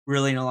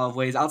 Really, in a lot of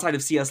ways, outside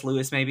of C.S.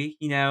 Lewis, maybe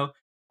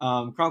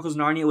Chronicles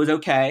of Narnia was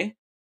okay.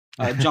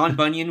 John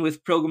Bunyan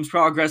with Pilgrim's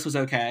Progress was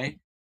okay.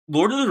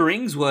 Lord of the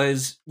Rings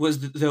was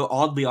though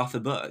oddly off the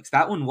books.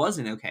 That one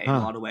wasn't okay in a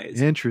Huh. lot of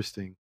ways.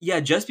 Interesting. Yeah,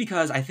 just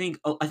because I think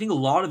a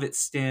lot of it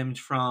stemmed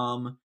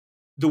from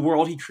the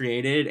world he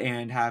created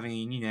and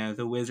having,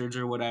 the wizards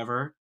or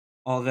whatever,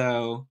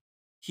 although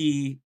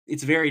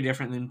it's very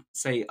different than,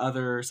 say,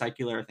 other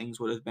secular things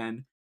would have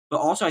been. But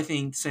also, I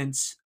think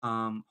since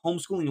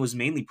homeschooling was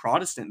mainly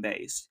Protestant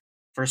based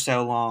for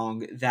so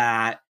long,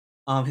 that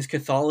his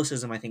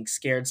Catholicism, I think,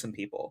 scared some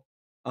people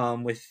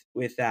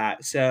with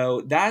that.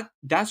 So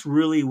that's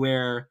really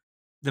where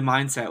the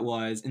mindset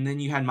was. And then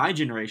you had my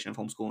generation of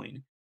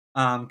homeschooling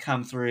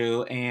come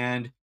through,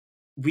 and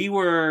we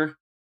were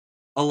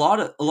a lot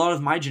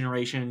of my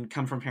generation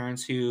come from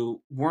parents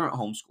who weren't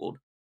homeschooled.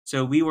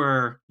 So we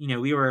were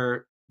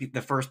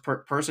the first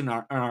person in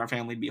our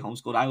family to be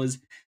homeschooled. I was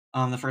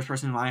the first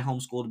person in my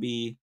homeschool to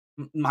be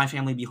my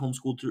family to be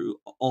homeschooled through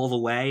all the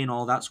way and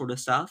all that sort of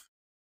stuff.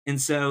 And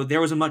so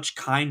there was a much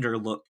kinder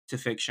look to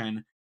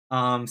fiction.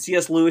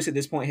 C.S. Lewis at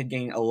this point had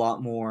gained a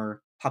lot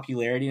more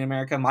popularity in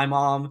America.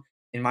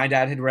 And my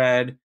dad had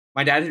read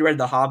my dad had read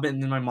The Hobbit,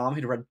 and then my mom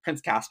had read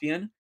Prince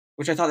Caspian,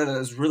 which I thought that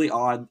was really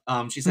odd.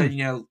 She said,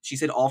 she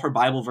said all her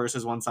Bible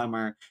verses one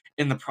summer,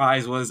 and the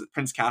prize was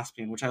Prince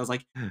Caspian, which I was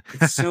like,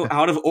 it's so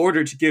out of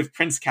order to give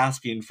Prince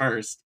Caspian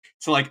first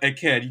to like a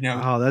kid,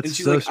 Oh, that's And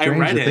she's so like, I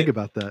strange read to it. think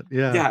about that.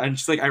 Yeah. Yeah, and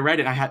she's like, I read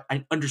it.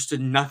 I understood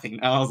nothing.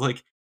 And I was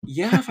like,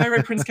 yeah, if I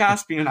read Prince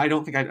Caspian, I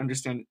don't think I'd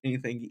understand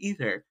anything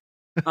either.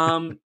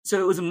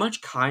 So it was a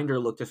much kinder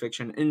look to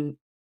fiction, and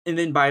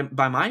then by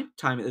my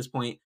time at this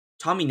point,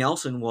 Tommy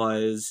Nelson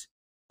was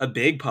a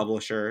big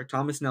publisher.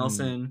 Thomas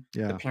Nelson, the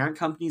Yeah. parent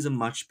company, is a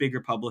much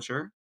bigger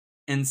publisher,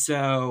 and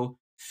so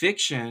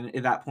fiction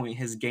at that point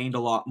has gained a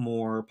lot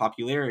more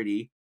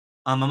popularity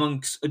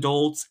amongst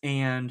adults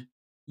and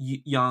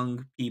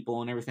young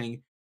people and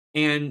everything,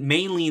 and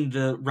mainly in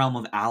the realm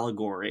of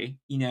allegory.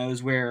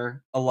 Is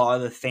where a lot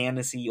of the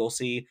fantasy you'll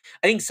see.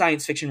 I think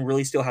science fiction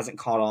really still hasn't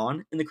caught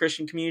on in the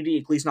Christian community,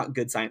 at least not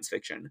good science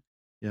fiction.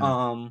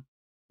 Yeah.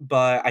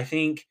 But I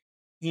think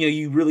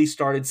you really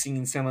started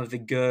seeing some of the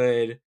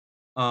good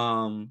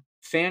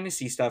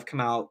fantasy stuff come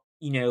out,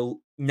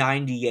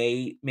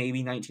 98,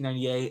 maybe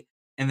 1998,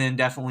 and then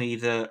definitely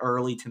the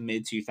early to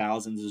mid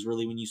 2000s is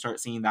really when you start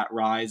seeing that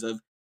rise of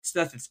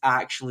stuff that's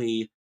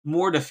actually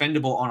more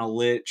defendable on a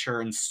literature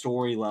and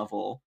story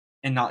level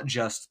and not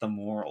just the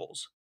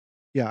morals.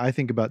 Yeah, I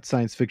think about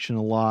science fiction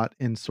a lot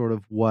and sort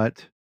of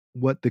what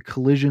the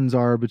collisions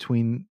are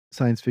between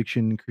science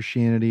fiction and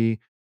Christianity,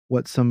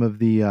 what some of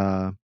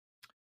the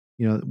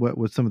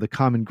what some of the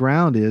common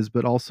ground is,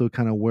 but also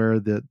kind of where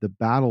the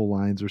battle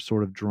lines are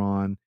sort of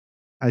drawn.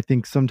 I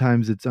think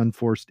sometimes it's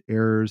unforced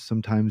errors,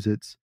 sometimes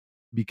it's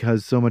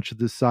because so much of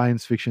the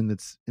science fiction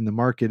that's in the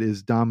market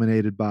is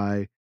dominated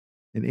by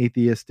an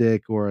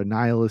atheistic or a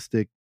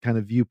nihilistic kind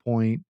of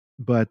viewpoint.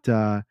 But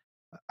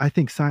I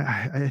think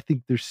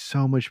there's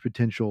so much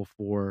potential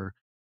for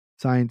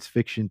science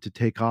fiction to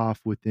take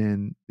off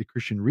within the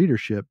Christian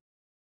readership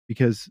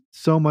because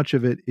so much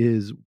of it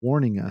is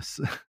warning us.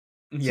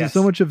 So Yes.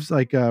 much of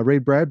like Ray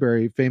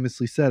Bradbury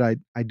famously said,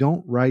 I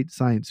don't write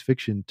science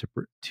fiction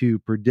to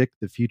predict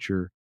the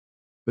future,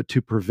 but to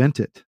prevent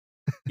it.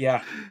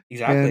 Yeah, And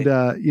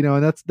exactly.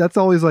 and that's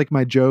always like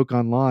my joke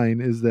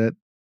online is that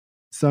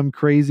some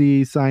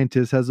crazy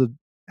scientist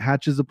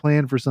hatches a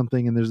plan for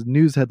something and there's a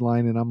news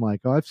headline and I'm like,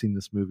 "Oh, I've seen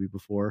this movie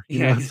before."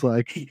 Yeah, It's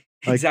like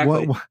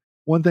exactly.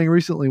 one thing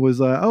recently was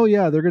 "Oh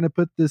yeah, they're going to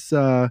put this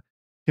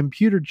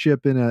computer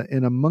chip in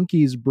a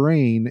monkey's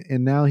brain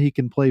and now he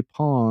can play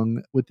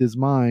pong with his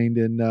mind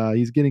and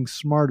he's getting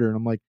smarter." And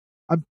I'm like,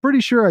 "I'm pretty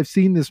sure I've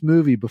seen this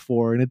movie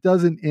before and it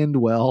doesn't end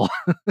well."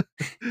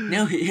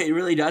 No, it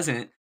really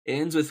doesn't. It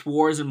ends with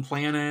wars and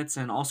planets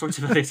and all sorts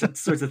of other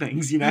sorts of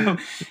things, It No,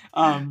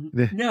 and ends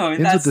with the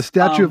that's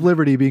Statue of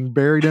Liberty being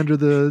buried under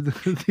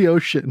the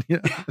ocean.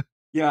 Yeah.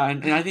 yeah,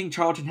 and I think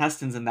Charlton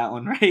Heston's in that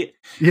one, right?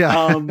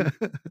 Yeah.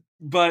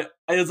 But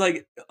it was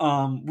like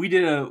we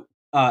did a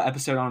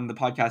episode on the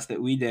podcast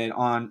that we did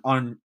on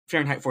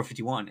Fahrenheit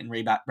 451 and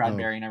Ray Oh,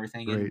 Bradbury and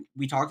everything, great. and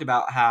we talked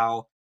about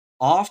how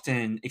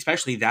often,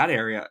 especially that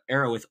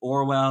era with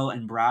Orwell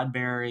and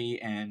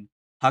Bradbury and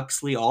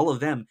Huxley, all of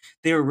them,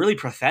 they were really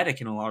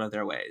prophetic in a lot of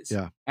their ways.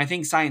 Yeah. I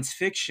think science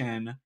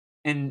fiction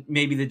and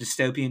maybe the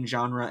dystopian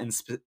genre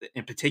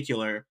in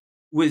particular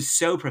was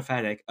so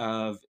prophetic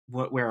of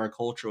where our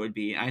culture would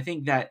be. And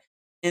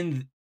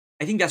in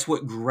I think that's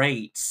what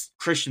great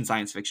Christian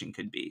science fiction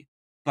could be.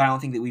 But I don't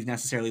think that we've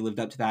necessarily lived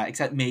up to that,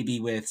 except maybe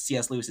with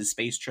C.S. Lewis's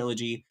Space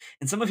Trilogy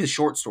and some of his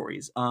short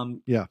stories.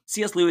 Yeah.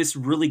 C.S. Lewis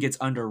really gets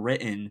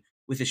underwritten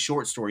with his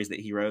short stories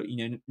that he wrote.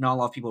 Not a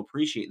lot of people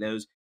appreciate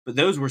those, but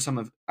those were some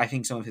of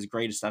his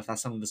greatest stuff.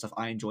 That's some of the stuff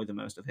I enjoy the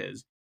most of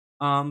his.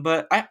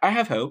 But I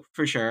have hope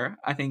for sure.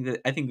 I think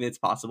that it's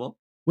possible.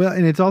 Well,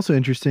 and it's also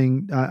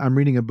interesting. I'm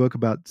reading a book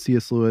about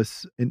C.S.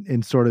 Lewis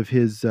and sort of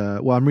his.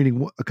 I'm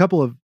reading a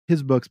couple of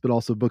his books, but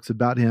also books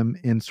about him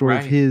and sort of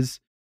Right. his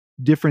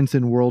difference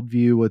in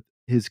worldview with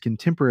his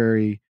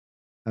contemporary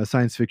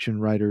science fiction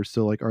writers.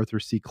 So, like Arthur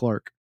C.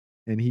 Clarke,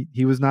 and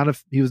he was not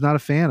a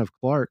fan of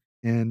Clarke,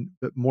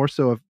 but more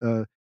so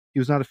of he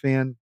was not a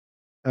fan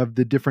of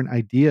the different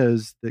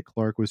ideas that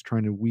Clarke was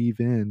trying to weave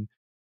in.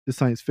 to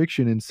science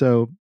fiction. And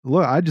so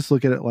look, I just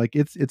look at it like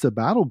it's a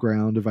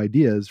battleground of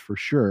ideas for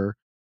sure.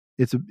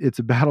 It's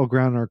a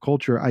battleground in our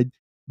culture.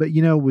 But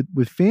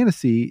with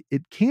fantasy,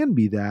 it can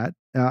be that.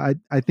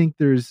 I think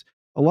there's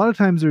a lot of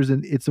times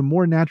it's a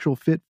more natural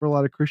fit for a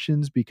lot of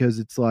Christians because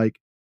it's like,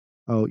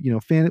 oh,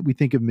 we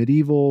think of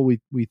medieval,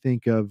 we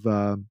think of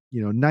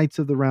Knights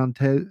of the Round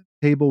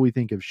Table, we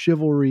think of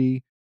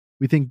chivalry,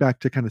 we think back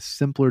to kind of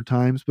simpler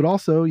times, but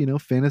also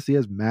fantasy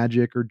has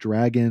magic or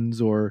dragons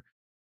or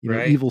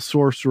Right. evil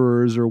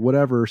sorcerers or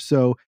whatever.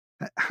 So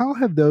how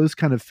have those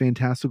kind of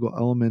fantastical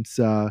elements,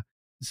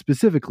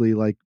 specifically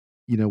like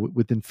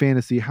within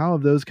fantasy, how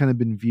have those kind of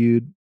been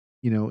viewed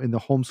in the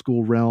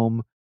homeschool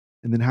realm,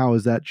 and then how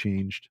has that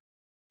changed?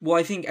 Well,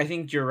 I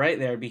think you're right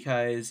there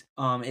because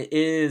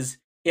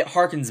it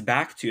harkens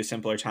back to a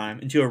simpler time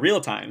and to a real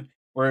time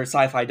where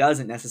sci-fi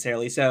doesn't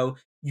necessarily. So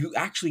you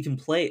actually can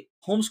play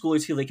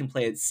homeschoolers feel they can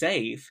play it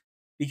safe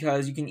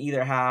because you can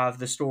either have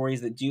the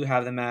stories that do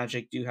have the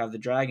magic, do have the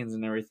dragons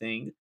and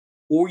everything,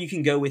 or you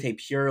can go with a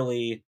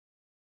purely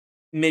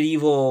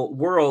medieval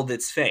world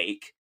that's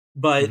fake,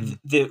 but Hmm.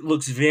 that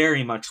looks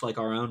very much like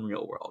our own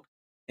real world.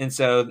 And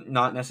so,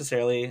 not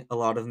necessarily a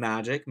lot of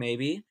magic,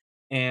 maybe,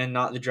 and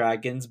not the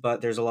dragons,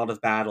 but there's a lot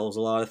of battles,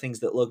 a lot of things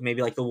that look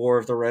maybe like the War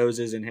of the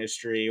Roses in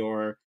history,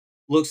 or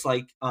looks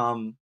like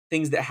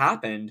things that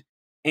happened.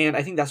 And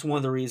I think that's one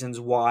of the reasons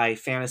why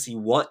fantasy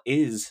what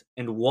is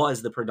and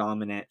was the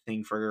predominant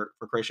thing for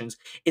Christians.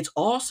 It's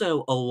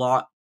also a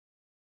lot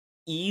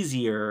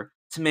easier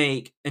to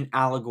make an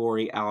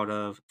allegory out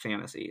of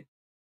fantasy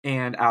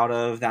and out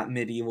of that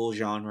medieval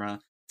genre.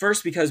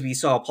 First, because we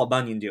saw Paul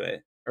Bunyan do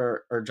it,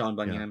 or John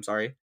Bunyan, Yeah. I'm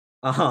sorry.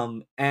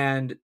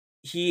 And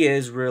he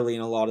is really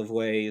in a lot of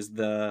ways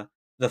the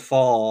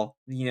fall,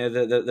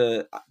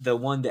 the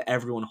one that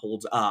everyone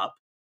holds up.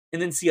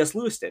 And then C.S.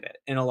 Lewis did it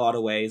in a lot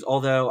of ways.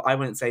 Although I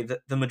wouldn't say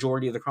that the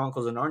majority of the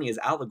Chronicles of Narnia is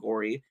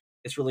allegory.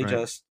 It's really Right.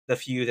 just the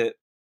few that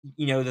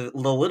the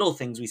little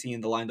things we see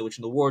in The Lion, the Witch,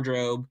 and the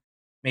Wardrobe,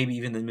 maybe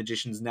even the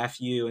magician's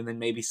nephew, and then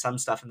maybe some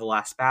stuff in the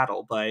last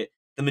battle. But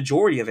the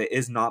majority of it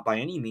is not by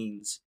any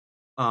means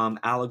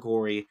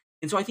allegory.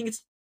 And so I think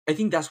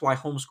that's why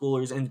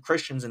homeschoolers and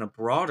Christians in a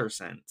broader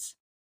sense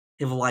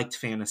have liked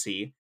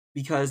fantasy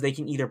because they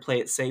can either play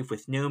it safe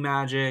with no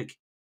magic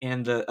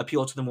and the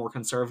appeal to the more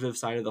conservative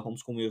side of the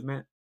homeschool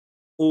movement,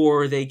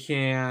 or they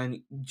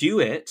can do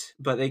it,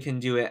 but they can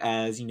do it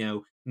as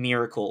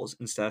miracles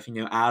and stuff.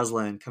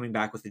 Aslan coming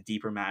back with the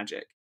deeper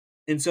magic,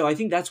 and so I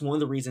think that's one of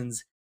the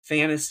reasons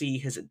fantasy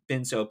has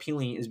been so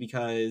appealing is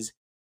because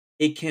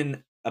it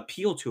can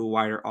appeal to a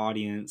wider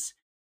audience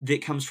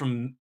that comes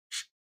from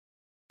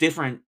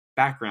different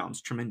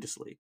backgrounds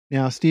tremendously.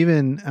 Now,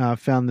 Stephen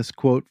found this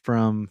quote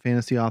from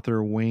fantasy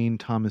author Wayne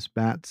Thomas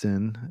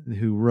Batson,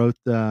 who wrote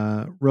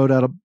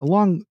out a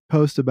long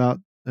post about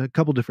a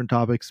couple different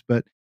topics.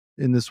 But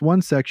in this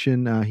one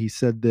section, he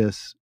said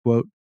this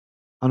quote: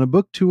 "On a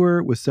book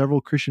tour with several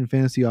Christian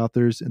fantasy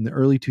authors in the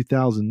early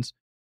 2000s,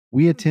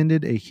 we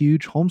attended a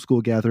huge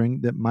homeschool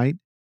gathering that might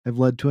have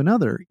led to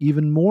another,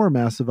 even more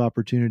massive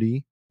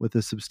opportunity with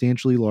a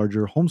substantially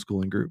larger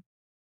homeschooling group.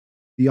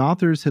 The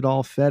authors had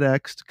all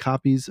FedExed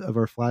copies of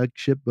our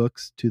flagship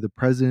books to the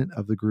president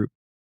of the group.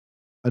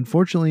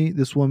 Unfortunately,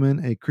 this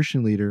woman, a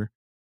Christian leader,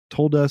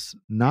 told us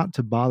not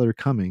to bother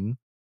coming,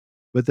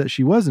 but that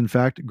she was, in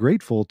fact,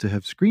 grateful to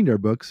have screened our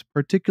books,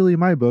 particularly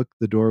my book,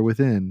 The Door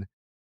Within.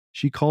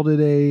 She called it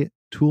a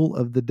tool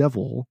of the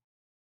devil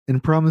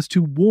and promised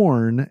to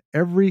warn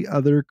every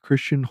other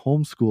Christian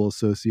homeschool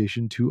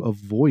association to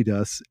avoid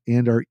us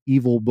and our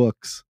evil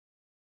books.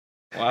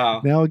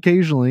 Wow. Now,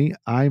 occasionally,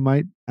 I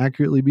might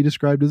accurately be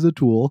described as a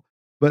tool,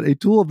 but a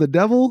tool of the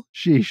devil?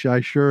 Sheesh,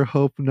 I sure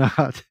hope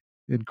not."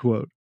 End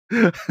quote.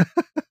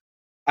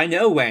 I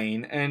know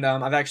Wayne, and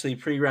I've actually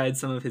pre-read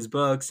some of his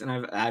books, and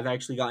I've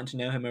actually gotten to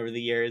know him over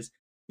the years.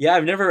 Yeah,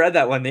 I've never read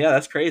that one. Yeah,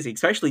 that's crazy,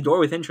 especially Door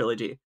Within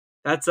trilogy.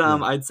 That's Yeah.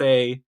 I'd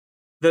say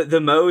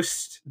the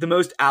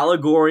most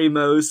allegory,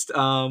 most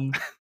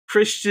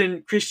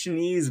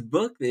Christianese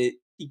book that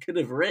he could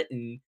have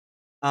written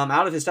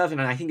out of his stuff,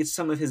 and I think it's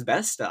some of his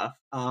best stuff.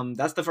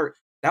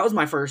 That was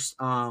my first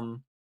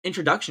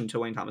introduction to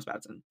Wayne Thomas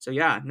Batson. So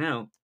yeah,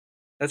 no,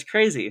 that's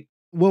crazy.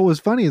 What was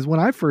funny is when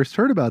I first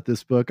heard about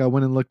this book, I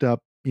went and looked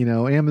up,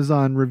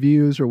 Amazon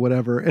reviews or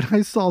whatever, and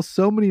I saw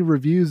so many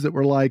reviews that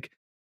were like,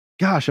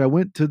 gosh, I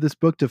went to this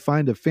book to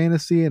find a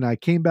fantasy and I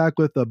came back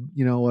with a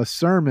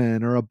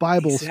sermon or a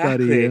Bible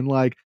study, Exactly. and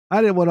like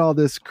I didn't want all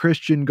this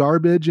Christian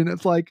garbage. And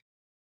it's like,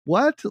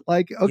 what?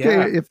 Like,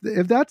 okay, Yeah.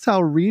 if that's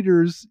how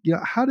readers,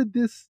 how did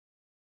this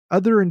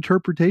other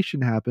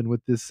interpretation happen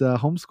with this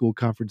homeschool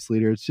conference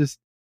leader? It's just,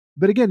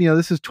 but again,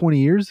 this is 20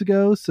 years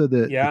ago, so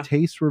the Yeah.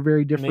 tastes were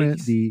very It different.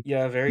 makes The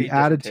yeah, very the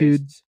different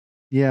attitude, tastes.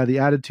 yeah, the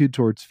attitude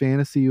towards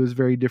fantasy was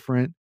very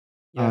different.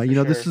 Yeah,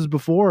 for This sure. is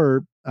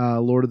before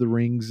Lord of the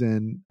Rings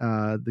and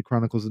the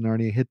Chronicles of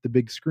Narnia hit the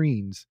big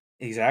screens.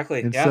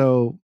 Exactly. And Yeah.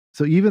 so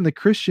even the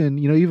Christian,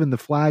 even the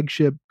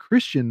flagship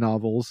Christian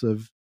novels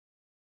of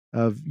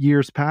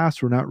years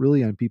past were not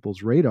really on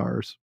people's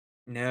radars.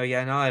 No,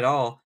 yeah, not at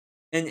all.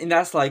 and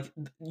that's like,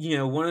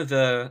 one of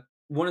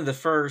the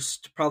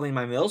first, probably in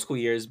my middle school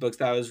years, books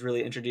that I was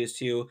really introduced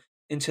to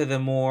into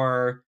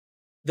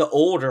the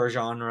older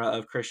genre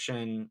of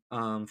Christian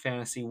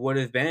fantasy would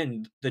have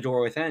been The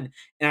Door Within.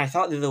 And I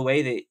thought that the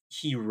way that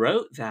he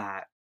wrote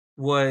that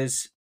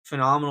was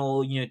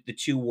phenomenal. The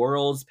two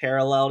worlds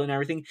paralleled and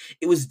everything.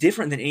 It was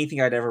different than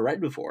anything I'd ever read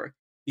before,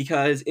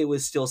 because it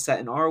was still set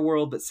in our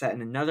world but set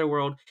in another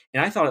world,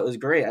 and I thought it was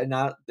great. I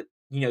not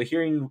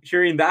hearing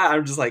that,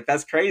 I'm just like,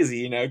 that's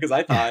crazy, because I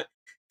Yeah. thought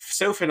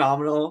so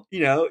phenomenal.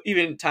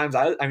 Even times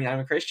I mean, I'm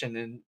a Christian,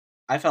 and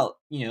I felt,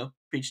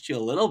 preached to a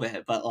little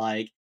bit, but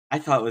like, I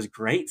thought it was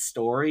great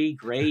story,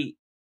 great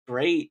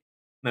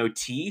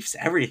motifs,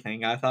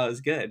 everything. I thought it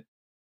was good,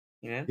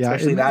 Yeah,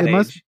 especially that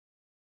age.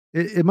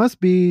 it must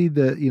be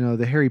the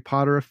the Harry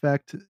Potter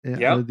effect, or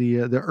Yep,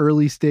 the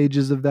early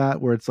stages of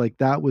that, where it's like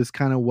that was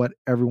kind of what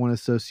everyone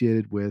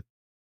associated with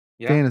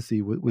yeah,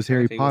 fantasy, was with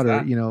Harry fantasy was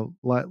Potter.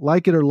 that.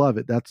 Like it or love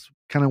it, that's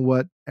kind of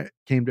what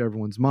came to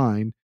everyone's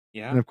mind. And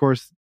Yeah, of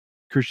course,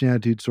 Christian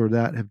attitudes toward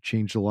that have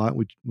changed a lot,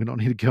 which we don't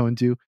need to go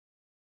into.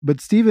 But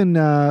Stephen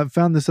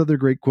found this other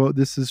great quote.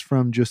 This is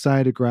from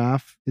Josiah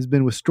DeGraff. He's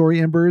been with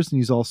Story Embers, and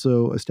he's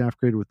also a staff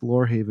creator with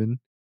Lorehaven.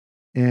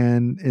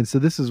 And so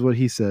this is what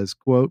he says,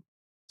 quote,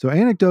 "So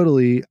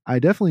anecdotally, I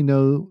definitely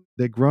know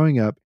that growing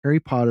up, Harry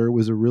Potter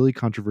was a really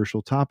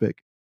controversial topic,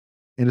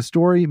 and a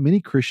story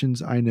many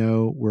Christians I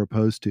know were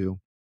opposed to.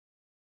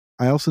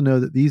 I also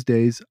know that these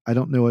days, I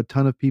don't know a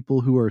ton of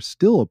people who are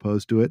still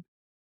opposed to it.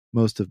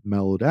 Most have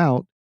mellowed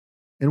out.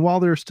 And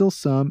while there are still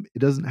some, it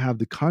doesn't have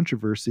the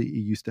controversy it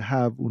used to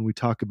have when we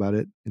talk about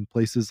it in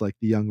places like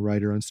The Young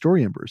Writer on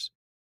Story Embers.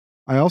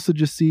 I also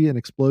just see an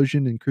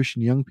explosion in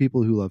Christian young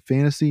people who love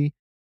fantasy.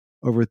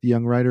 Over at The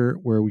Young Writer,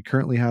 where we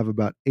currently have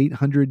about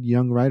 800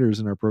 young writers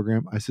in our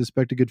program, I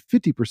suspect a good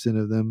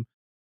 50% of them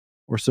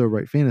or so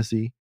write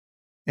fantasy,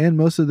 and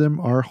most of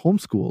them are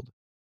homeschooled.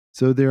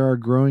 So there are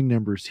growing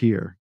numbers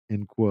here."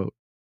 End quote.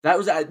 that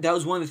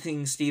was one of the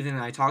things Steven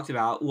and I talked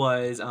about.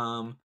 Was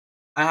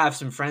I have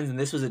some friends, and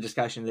this was a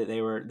discussion that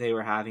they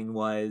were having,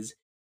 was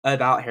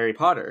about Harry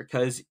Potter,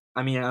 because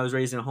I mean, I was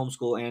raised in a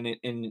homeschool and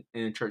in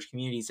a church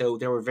community, so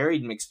there were very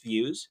mixed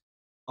views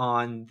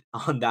on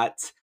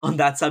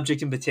that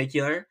subject in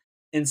particular.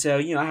 And so,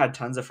 I had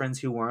tons of friends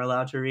who weren't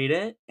allowed to read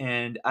it,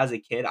 and as a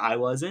kid I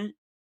wasn't,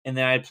 and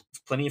then I had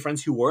plenty of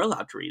friends who were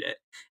allowed to read it.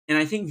 And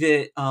I think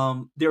that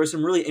there were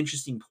some really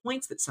interesting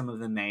points that some of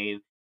them made,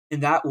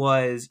 and that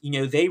was,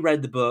 they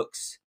read the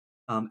books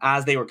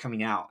as they were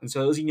coming out. And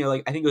so it was,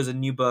 like, I think it was a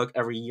new book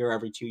every year,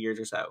 every 2 years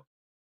or so.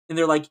 And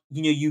they're like,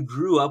 you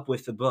grew up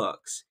with the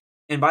books,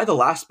 and by the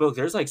last book,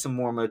 there's like some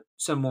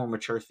more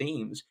mature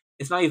themes.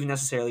 It's not even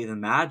necessarily the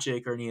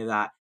magic or any of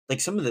that. Like,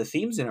 some of the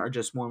themes in it are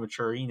just more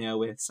mature,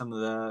 with some of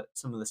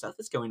the stuff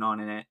that's going on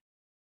in it.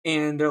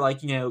 And they're like,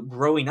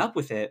 growing up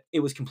with it,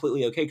 it was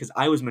completely okay because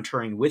I was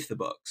maturing with the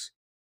books.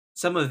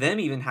 Some of them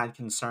even had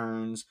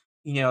concerns,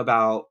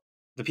 about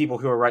the people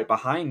who are right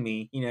behind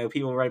me,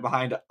 people right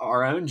behind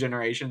our own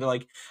generation. They're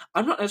like,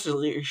 I'm not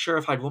necessarily sure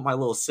if I'd want my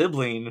little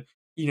sibling,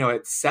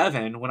 at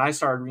 7, when I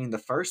started reading the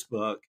first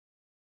book,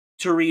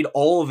 to read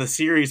all of the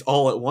series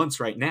all at once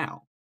right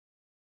now.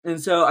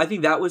 And so I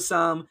think that was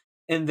some.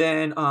 And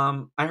then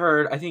I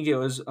heard, I think it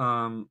was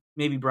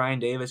maybe Brian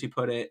Davis who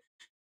put it,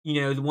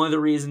 one of the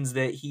reasons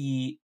that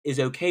he is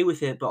okay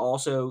with it, but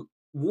also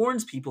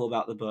warns people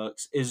about the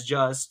books, is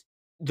just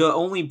the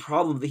only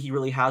problem that he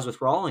really has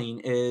with Rowling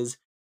is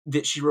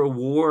that she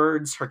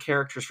rewards her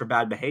characters for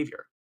bad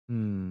behavior.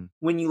 Hmm.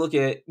 When you look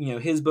at,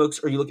 his books,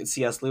 or you look at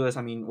C.S. Lewis,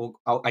 I mean, well,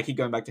 I keep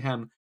going back to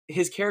him.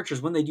 His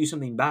characters, when they do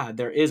something bad,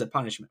 there is a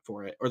punishment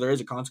for it, or there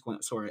is a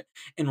consequence for it.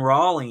 And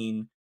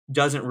Rowling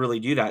doesn't really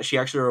do that. She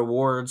actually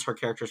rewards her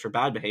characters for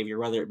bad behavior,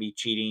 whether it be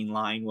cheating,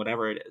 lying,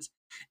 whatever it is.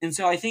 And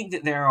so I think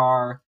that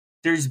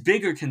there's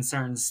bigger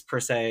concerns per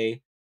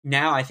se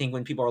now, I think,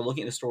 when people are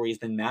looking at the stories,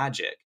 than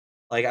magic.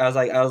 Like, I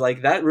was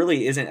like, that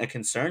really isn't a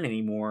concern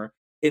anymore.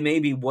 It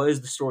maybe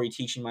was the story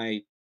teaching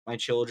my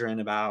children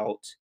about,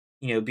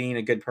 being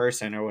a good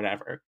person or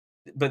whatever.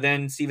 But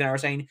then Steve and I were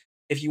saying,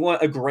 if you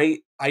want a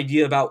great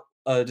idea about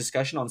a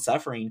discussion on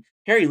suffering,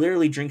 Harry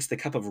literally drinks the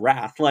cup of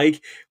wrath,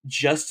 like,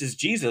 just as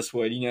Jesus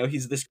would.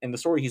 He's this in the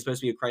story. He's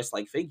supposed to be a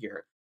Christ-like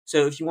figure.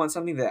 So if you want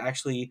something that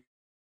actually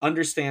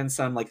understands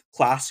some like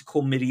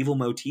classical medieval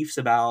motifs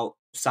about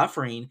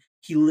suffering,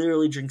 he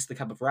literally drinks the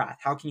cup of wrath.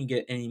 How can you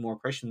get any more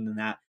Christian than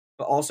that?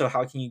 But also,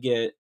 how can you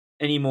get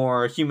any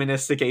more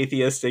humanistic,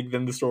 atheistic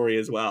than the story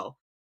as well?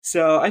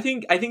 So I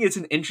think it's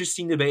an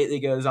interesting debate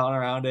that goes on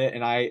around it,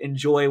 and I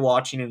enjoy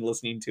watching and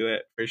listening to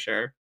it for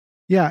sure.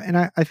 Yeah, and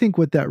I think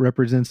what that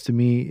represents to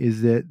me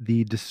is that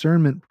the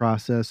discernment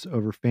process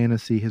over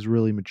fantasy has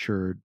really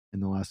matured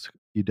in the last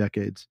few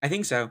decades. I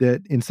think so.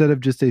 That instead of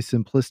just a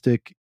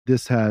simplistic,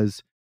 this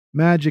has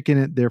magic in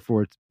it,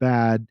 therefore it's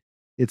bad,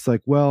 it's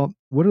like, well,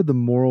 what are the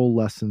moral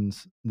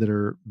lessons that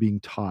are being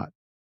taught,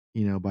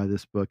 by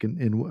this book?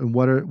 And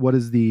what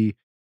is the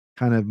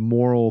kind of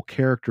moral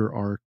character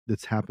arc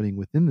that's happening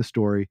within the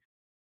story?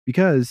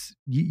 Because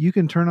you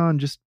can turn on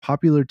just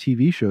popular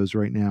TV shows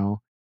right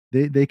now,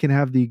 they can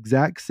have the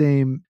exact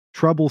same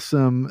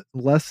troublesome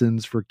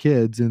lessons for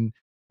kids. And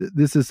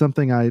this is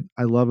something I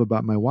love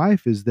about my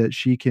wife, is that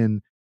she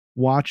can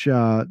watch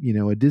a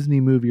Disney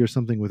movie or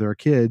something with our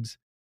kids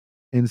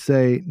and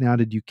say, now,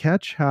 did you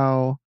catch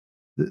how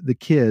the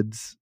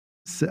kids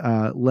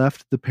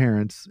left the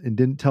parents and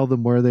didn't tell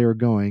them where they were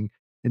going?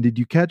 And did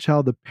you catch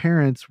how the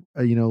parents,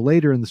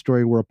 later in the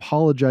story, were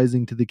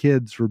apologizing to the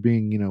kids for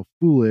being,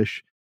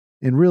 foolish?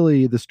 And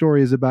really, the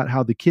story is about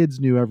how the kids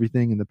knew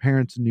everything and the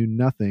parents knew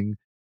nothing.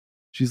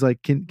 She's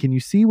like, can you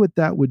see what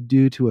that would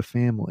do to a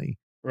family?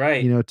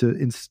 Right. To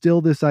instill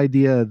this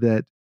idea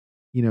that,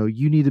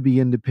 you need to be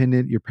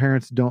independent. Your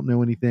parents don't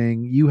know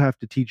anything. You have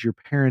to teach your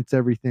parents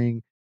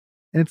everything.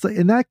 And it's like,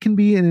 and that can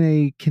be in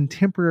a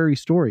contemporary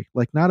story,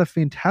 like not a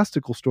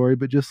fantastical story,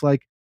 but just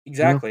like,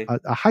 Exactly.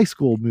 a high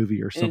school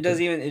movie or And something.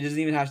 it doesn't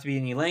even have to be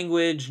any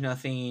language,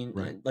 nothing,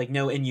 Right. like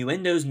no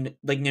innuendos,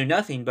 like no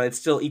nothing, but it's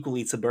still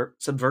equally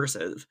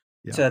subversive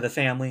Yeah. to the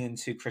family and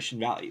to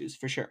Christian values,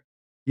 for sure.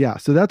 Yeah.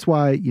 So that's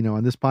why,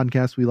 on this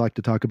podcast, we like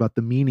to talk about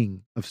the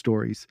meaning of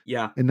stories.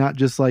 Yeah. And not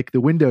just like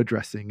the window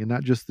dressing and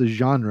not just the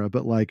genre,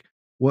 but like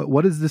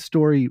what is this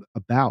story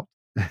about?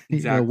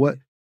 Exactly.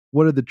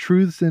 What are the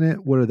truths in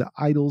it? What are the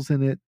idols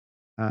in it?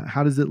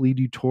 How does it lead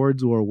you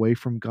towards or away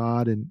from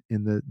God and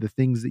the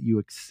things that you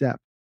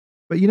accept?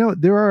 But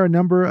there are a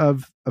number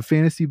of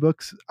fantasy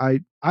books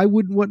I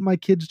wouldn't want my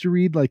kids to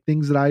read, like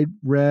things that I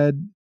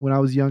read when I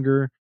was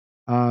younger.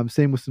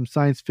 Same with some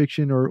science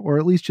fiction, or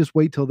at least just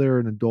wait till they're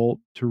an adult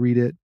to read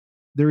it.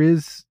 There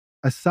is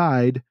a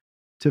side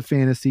to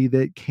fantasy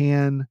that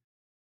can,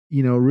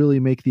 really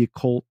make the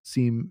occult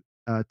seem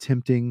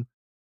tempting,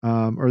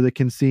 or that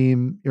can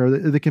seem, or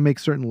that can make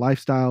certain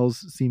lifestyles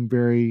seem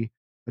very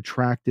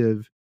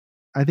attractive.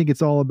 I think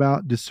it's all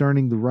about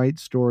discerning the right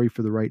story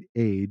for the right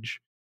age,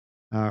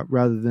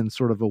 rather than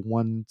sort of a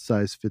one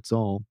size fits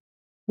all.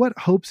 What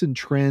hopes and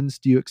trends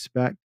do you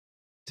expect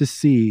to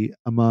see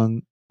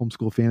among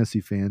homeschool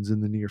fantasy fans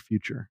in the near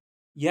future?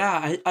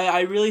 Yeah,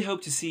 I really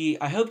hope to see.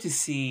 I hope to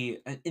see.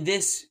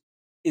 This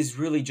is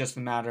really just a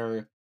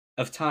matter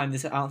of time.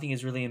 This, I don't think,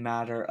 is really a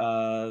matter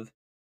of,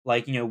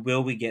 like,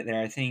 will we get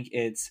there? I think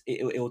it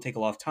will take a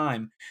lot of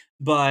time.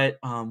 But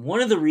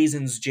one of the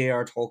reasons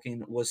J.R.R.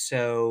 Tolkien was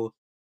so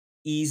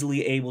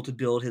easily able to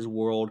build his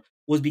world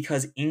was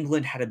because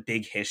England had a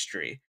big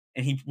history,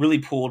 and he really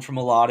pulled from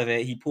a lot of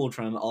it. He pulled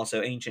from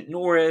also ancient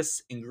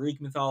Norse and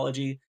Greek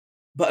mythology,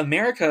 but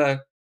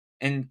America,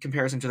 in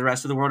comparison to the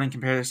rest of the world, in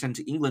comparison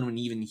to England, when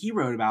even he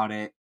wrote about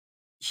it,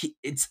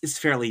 it's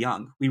fairly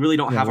young. We really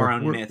don't Yeah, have our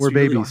own myths. we're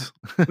We really don't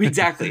have, babies.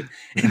 exactly,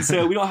 and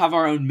so we don't have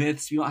our own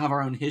myths. We don't have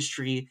our own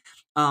history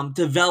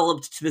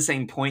developed to the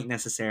same point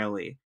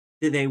necessarily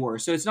that they were.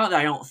 So it's not that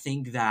I don't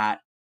think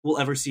that we'll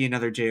ever see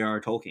another J.R.R.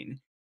 Tolkien,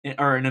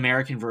 or an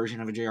American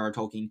version of a J.R.R.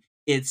 Tolkien.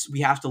 It's, we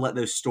have to let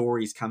those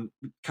stories come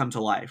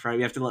to life, right?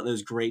 We have to let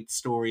those great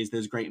stories,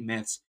 those great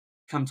myths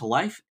come to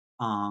life.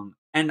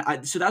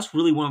 So that's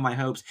really one of my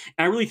hopes,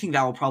 and I really think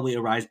that will probably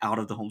arise out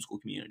of the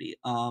homeschool community.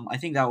 I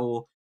think that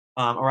will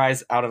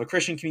arise out of a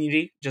Christian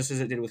community, just as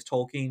it did with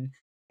Tolkien.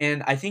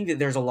 And I think that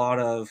there's a lot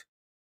of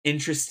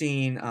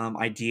interesting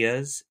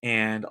ideas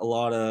and a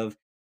lot of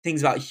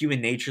things about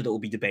human nature that will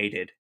be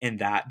debated in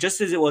that,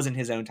 just as it was in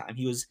his own time.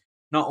 He was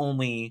not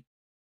only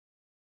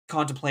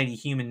contemplating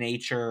human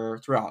nature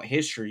throughout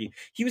history,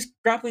 he was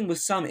grappling with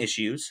some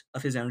issues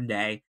of his own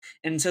day.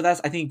 And so that's,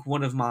 I think,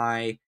 one of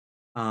my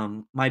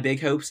my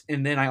big hopes.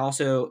 And then I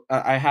also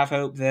I have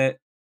hope that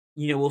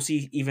we'll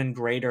see even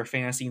greater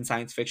fantasy and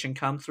science fiction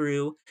come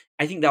through.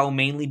 I think that will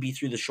mainly be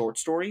through the short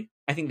story.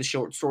 I think the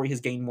short story has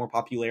gained more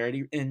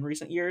popularity in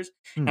recent years,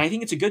 Hmm. and I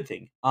think it's a good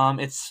thing.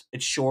 It's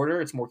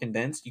shorter, it's more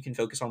condensed, you can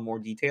focus on more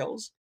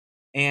details,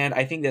 and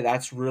I think that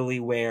that's really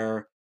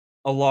where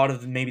a lot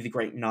of maybe the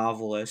great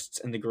novelists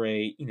and the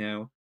great,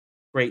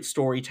 great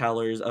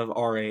storytellers of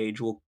our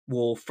age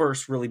will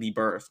first really be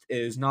birthed,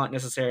 is not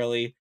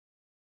necessarily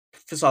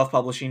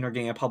self-publishing or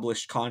getting a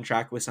published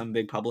contract with some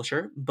big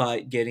publisher,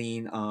 but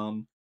getting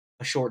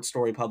a short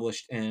story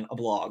published in a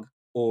blog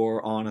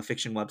or on a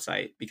fiction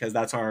website, because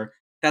that's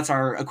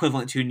our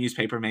equivalent to a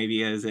newspaper,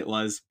 maybe, as it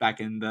was back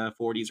in the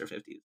 40s or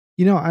 50s.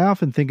 I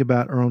often think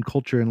about our own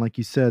culture, and like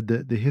you said,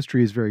 the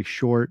history is very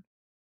short.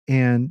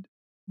 And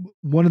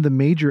one of the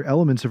major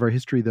elements of our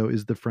history, though,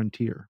 is the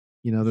frontier.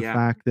 The Yeah,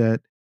 fact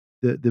that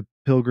the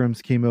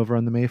pilgrims came over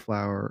on the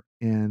Mayflower,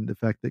 and the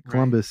fact that right.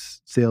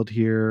 Columbus sailed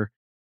here,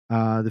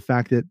 the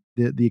fact that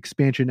the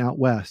expansion out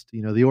west,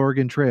 the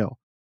Oregon Trail,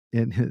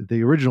 and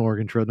the original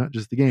Oregon Trail, not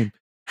just the game.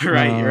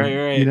 Right,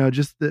 right, right.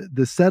 Just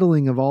the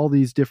settling of all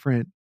these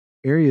different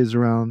areas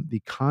around the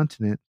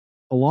continent,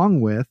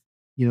 along with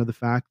the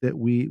fact that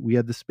we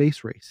had the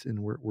space race, and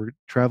we're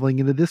traveling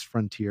into this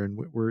frontier, and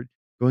we're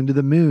going to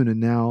the moon, and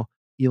now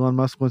Elon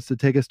Musk wants to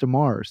take us to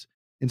Mars.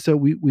 And so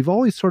we've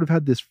always sort of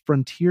had this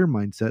frontier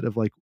mindset of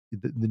like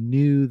the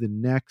new, the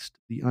next,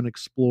 the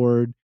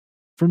unexplored.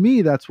 For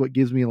me, that's what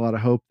gives me a lot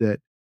of hope that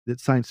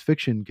science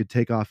fiction could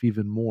take off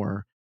even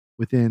more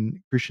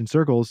within Christian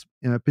circles,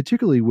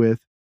 particularly with.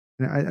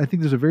 And I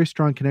think there's a very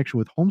strong connection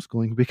with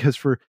homeschooling, because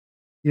for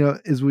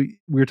as we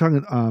were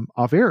talking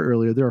off air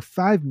earlier, there are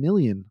 5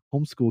 million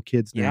homeschool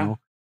kids Yeah, now.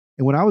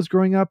 And when I was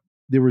growing up,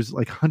 there was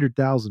like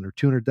 100,000 or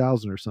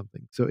 200,000 or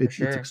something. So for it's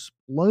sure.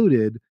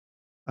 exploded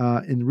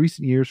in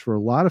recent years for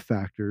a lot of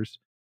factors.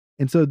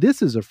 And so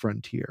this is a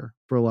frontier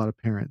for a lot of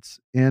parents.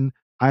 And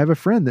I have a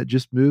friend that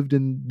just moved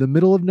in the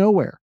middle of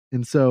nowhere.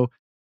 And so,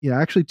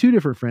 actually two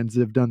different friends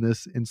that have done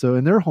this. And so,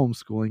 and they're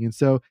homeschooling. And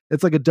so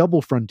it's like a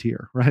double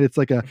frontier, right? It's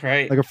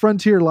Right. like a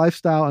frontier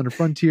lifestyle and a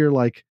frontier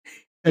like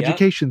Yep.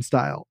 education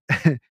style.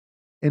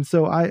 And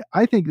so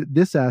I think that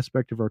this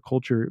aspect of our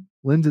culture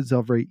lends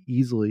itself very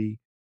easily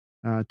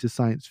to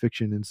science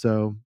fiction. And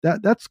so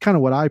that's kind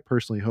of what I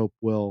personally hope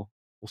will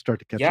start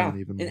to catch Yeah, on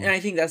even and more.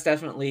 I think that's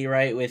definitely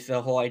right with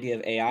the whole idea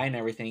of AI and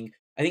everything.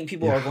 I think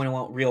people Yeah. are going to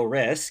want real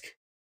risk,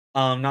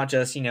 not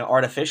just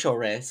artificial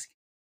risk.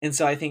 And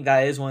so I think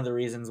that is one of the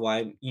reasons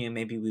why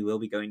maybe we will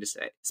be going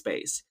to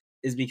space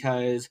is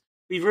because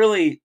we've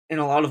really, in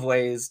a lot of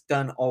ways,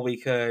 done all we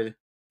could.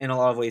 In a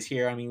lot of ways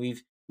here, I mean,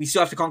 we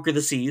still have to conquer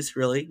the seas.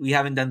 Really, we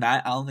haven't done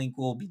that. I don't think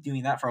we'll be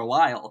doing that for a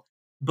while.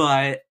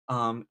 But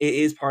it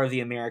is part of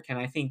the American,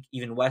 I think,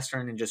 even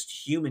Western and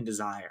just human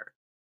desire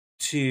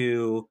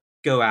to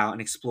go out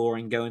and explore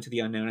and go into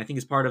the unknown. I think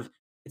it's part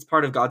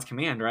of God's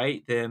command,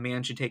 right? The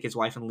man should take his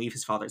wife and leave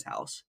his father's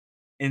house.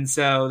 And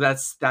so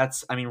that's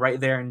I mean right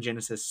there in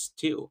Genesis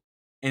 2.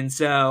 And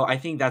so I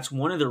think that's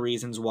one of the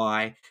reasons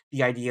why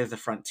the idea of the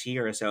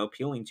frontier is so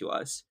appealing to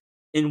us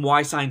and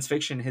why science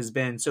fiction has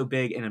been so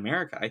big in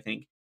America, I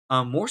think.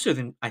 More so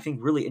than I think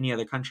really any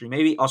other country.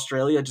 Maybe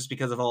Australia just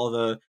because of all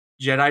the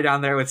Jedi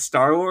down there with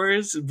Star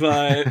Wars,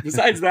 but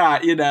besides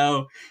that,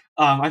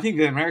 I think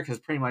that America is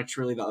pretty much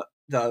really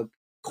the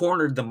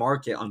cornered the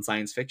market on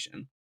science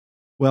fiction.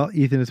 Well,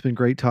 Ethan, it's been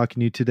great talking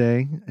to you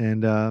today,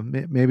 and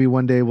maybe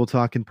one day we'll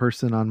talk in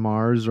person on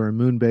Mars or a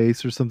moon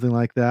base or something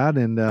like that.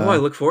 And Oh, I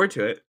look forward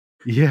to it.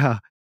 yeah,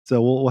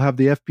 so we'll have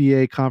the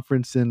FBA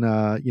conference in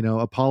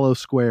Apollo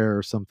Square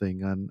or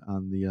something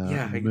on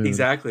Yeah, the moon.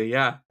 exactly.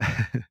 Yeah.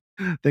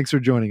 Thanks for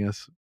joining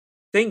us.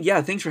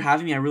 Thanks for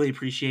having me. I really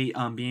appreciate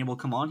being able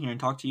to come on here and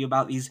talk to you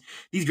about these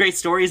great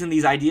stories and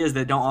these ideas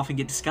that don't often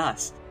get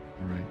discussed.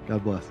 All right,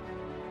 God bless.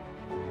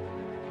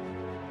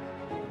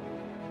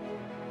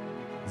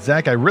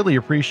 Zach, I really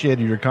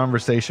appreciated your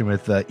conversation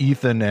with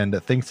Ethan,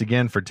 and thanks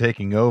again for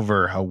taking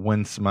over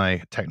once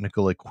my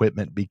technical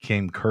equipment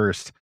became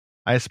cursed.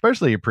 I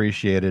especially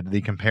appreciated the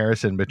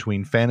comparison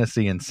between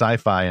fantasy and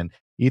sci-fi, and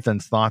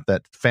Ethan's thought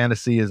that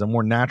fantasy is a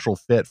more natural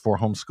fit for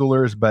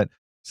homeschoolers, but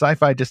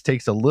sci-fi just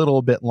takes a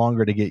little bit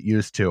longer to get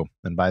used to.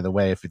 And by the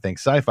way, if you think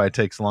sci-fi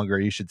takes longer,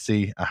 you should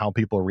see how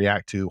people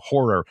react to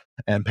horror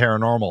and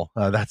paranormal.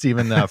 That's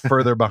even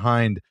further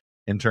behind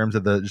in terms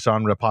of the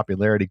genre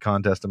popularity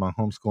contest among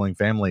homeschooling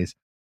families.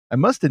 I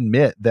must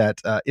admit that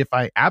if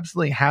I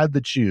absolutely had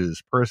to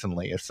choose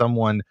personally, if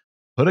someone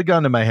put a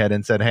gun to my head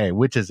and said, hey,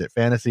 which is it,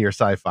 fantasy or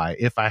sci-fi?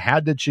 If I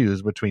had to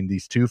choose between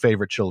these two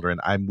favorite children,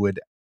 I would,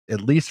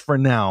 at least for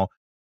now,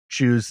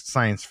 choose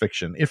science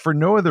fiction. If for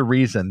no other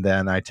reason,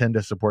 then I tend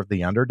to support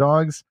the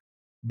underdogs.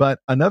 But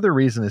another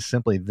reason is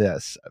simply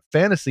this: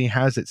 fantasy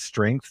has its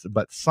strengths,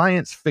 but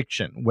science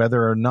fiction,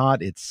 whether or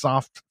not it's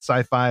soft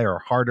sci-fi or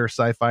harder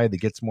sci-fi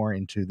that gets more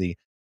into the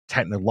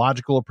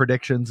technological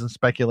predictions and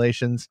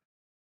speculations,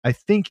 I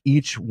think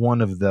each one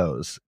of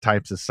those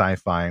types of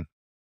sci-fi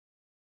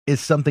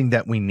is something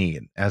that we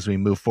need as we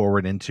move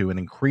forward into an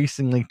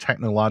increasingly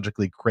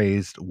technologically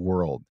crazed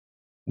world.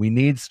 We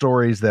need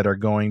stories that are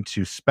going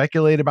to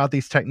speculate about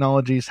these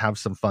technologies, have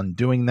some fun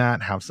doing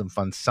that, have some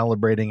fun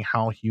celebrating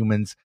how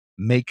humans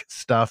make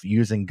stuff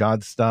using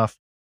God's stuff,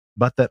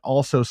 but that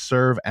also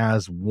serve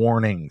as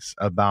warnings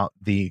about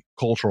the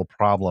cultural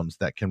problems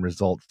that can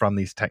result from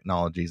these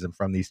technologies and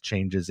from these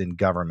changes in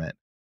government.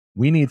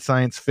 We need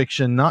science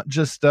fiction, not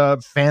just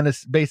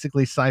fantasy,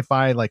 basically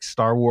sci-fi like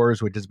Star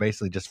Wars, which is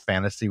basically just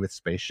fantasy with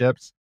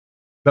spaceships,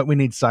 but we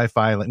need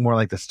sci-fi like more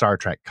like the Star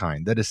Trek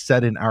kind that is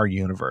set in our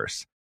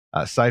universe,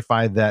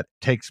 sci-fi that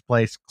takes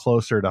place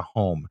closer to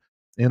home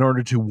in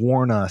order to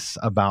warn us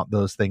about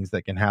those things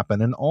that can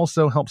happen and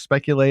also help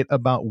speculate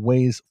about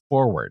ways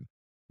forward,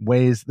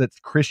 ways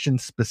that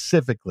Christians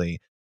specifically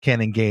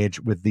can engage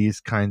with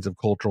these kinds of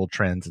cultural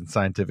trends and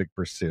scientific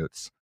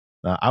pursuits.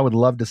 I would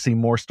love to see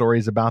more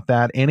stories about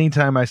that.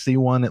 Anytime I see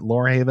one at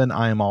Lorehaven,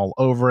 I am all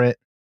over it.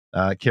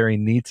 Carrie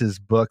Neats's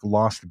book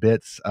Lost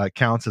Bits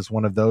counts as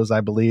one of those,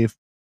 I believe.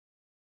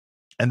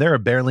 And there are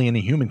barely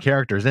any human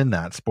characters in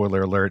that.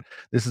 Spoiler alert.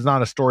 This is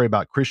not a story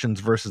about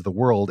Christians versus the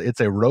world. It's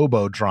a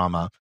robo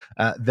drama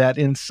that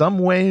in some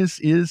ways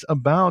is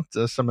about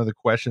some of the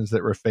questions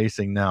that we're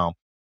facing now.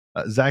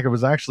 Zach, I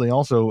was actually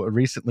also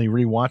recently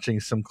rewatching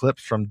some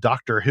clips from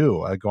Doctor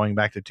Who going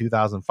back to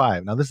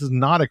 2005. Now, this is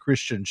not a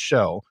Christian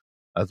show,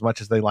 as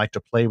much as they like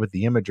to play with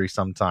the imagery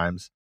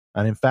sometimes.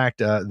 And in fact,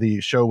 the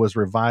show was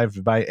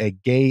revived by a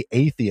gay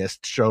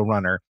atheist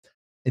showrunner.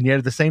 And yet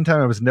at the same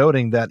time, I was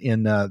noting that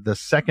in the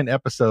second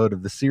episode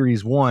of the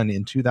series one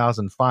in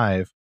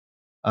 2005,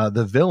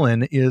 the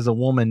villain is a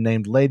woman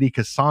named Lady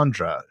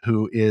Cassandra,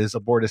 who is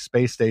aboard a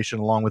space station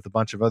along with a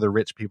bunch of other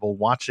rich people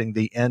watching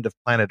the end of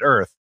planet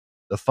Earth.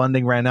 the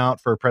funding ran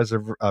out for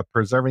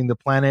preserving the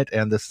planet,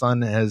 and the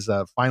sun has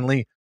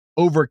finally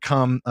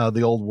overcome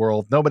the old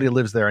world. Nobody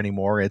lives there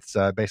anymore. It's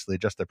basically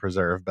just a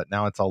preserve, but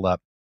now it's all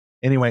up.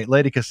 Anyway,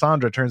 Lady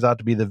Cassandra turns out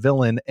to be the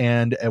villain,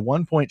 and at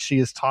one point she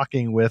is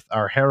talking with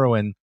our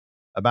heroine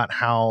about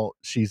how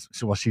she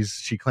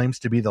claims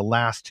to be the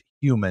last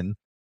human.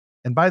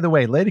 And by the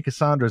way, Lady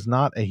Cassandra is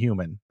not a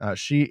human.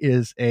 She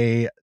is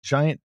a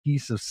giant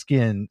piece of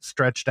skin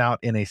stretched out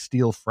in a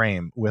steel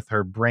frame with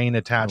her brain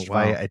attached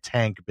via a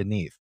tank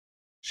beneath.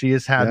 She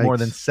has had more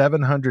than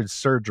 700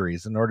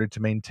 surgeries in order to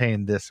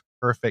maintain this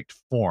perfect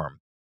form.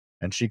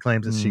 And she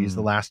claims that she's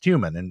the last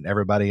human and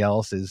everybody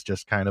else is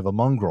just kind of a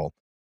mongrel.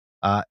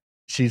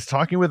 She's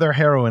talking with her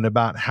heroine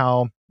about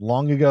how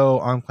long ago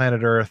on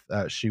planet Earth,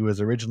 she was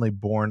originally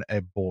born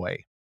a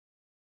boy.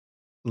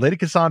 Lady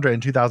Cassandra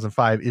in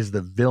 2005 is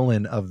the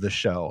villain of the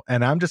show.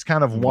 And I'm just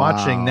kind of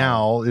watching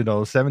now,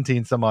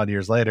 17 some odd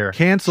years later.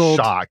 Canceled.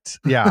 Shocked.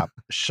 Yeah.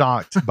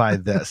 Shocked by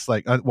this.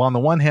 Like, well, on the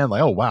one hand,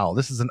 like, oh, wow,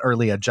 this is an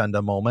early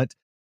agenda moment.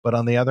 But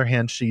on the other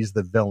hand, she's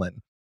the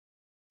villain.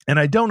 And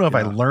I don't know if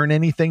I learn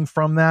anything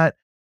from that.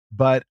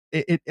 But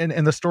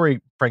and the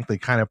story, frankly,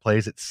 kind of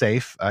plays it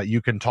safe.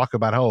 You can talk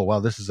about, oh, well,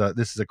 this is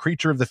a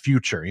creature of the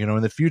future.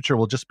 In the future,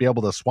 we'll just be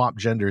able to swap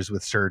genders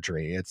with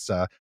surgery.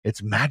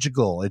 It's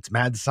magical. It's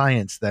mad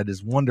science that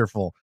is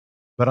wonderful.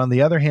 But on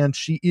the other hand,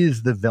 she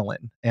is the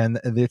villain, and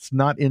it's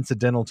not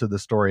incidental to the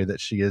story that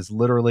she is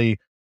literally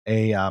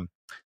a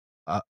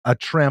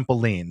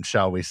trampoline,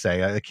 shall we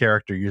say. A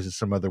character uses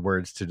some other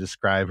words to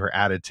describe her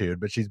attitude,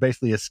 but she's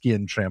basically a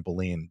skin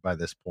trampoline by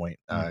this point,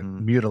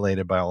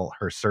 mutilated by all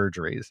her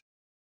surgeries.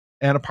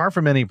 And apart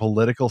from any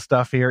political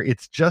stuff here,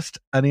 it's just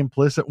an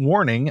implicit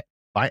warning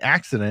by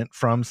accident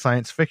from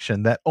science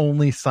fiction that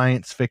only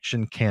science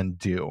fiction can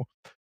do.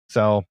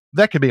 So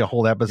that could be a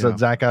whole episode,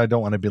 Zach. I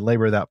don't want to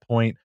belabor that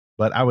point,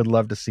 but I would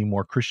love to see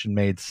more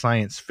Christian-made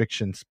science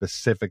fiction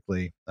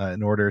specifically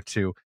in order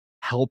to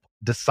help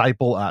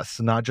disciple us,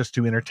 not just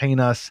to entertain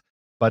us,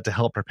 but to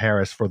help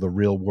prepare us for the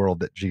real world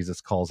that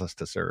Jesus calls us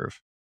to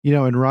serve.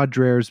 In Rod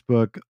Dreher's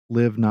book,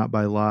 Live Not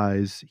by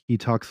Lies, he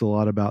talks a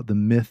lot about the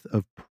myth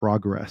of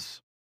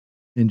progress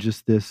and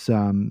just this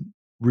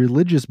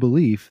religious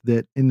belief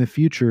that in the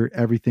future,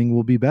 everything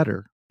will be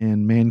better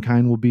and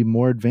mankind will be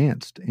more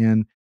advanced.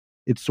 And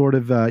it's sort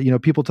of,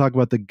 people talk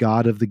about the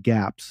God of the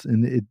gaps,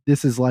 and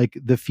this is like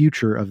the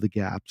future of the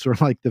gaps, or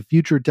like the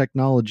future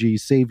technology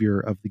savior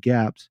of the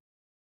gaps.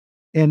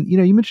 And,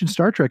 you mentioned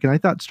Star Trek, and I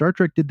thought Star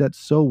Trek did that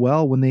so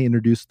well when they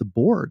introduced the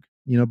Borg,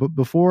 but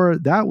before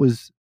that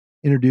was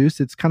introduced,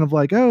 it's kind of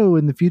like, oh,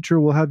 in the future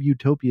we'll have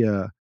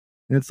utopia.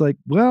 And it's like,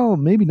 well,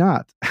 maybe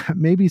not.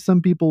 Maybe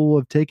some people will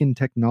have taken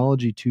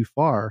technology too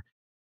far.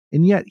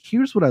 And yet,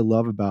 here's what I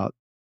love about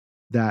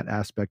that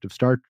aspect of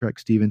Star Trek,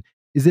 Stephen,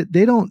 is that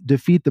they don't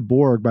defeat the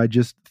Borg by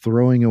just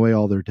throwing away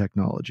all their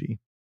technology,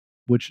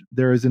 which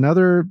there is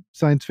another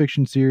science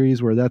fiction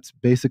series where that's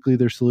basically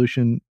their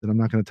solution that I'm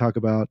not going to talk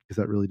about because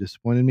that really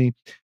disappointed me.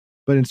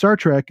 But in Star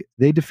Trek,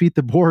 they defeat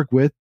the Borg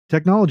with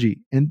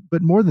technology.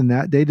 But more than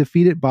that, they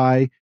defeat it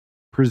by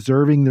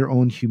preserving their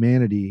own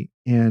humanity.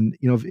 And,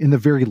 in the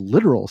very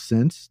literal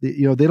sense,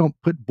 they don't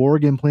put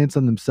Borg implants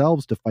on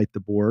themselves to fight the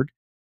Borg.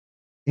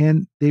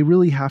 And they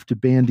really have to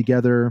band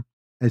together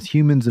as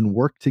humans and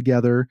work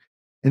together.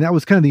 And that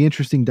was kind of the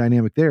interesting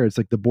dynamic there. It's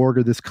like the Borg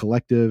are this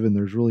collective and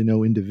there's really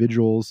no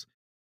individuals.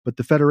 But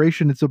the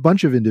Federation, it's a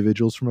bunch of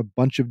individuals from a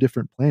bunch of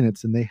different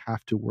planets, and they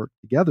have to work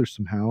together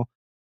somehow.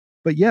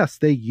 But yes,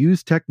 they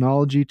use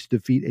technology to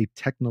defeat a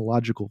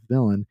technological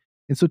villain.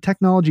 And so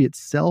technology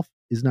itself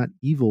is not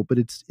evil, but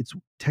it's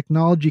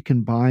technology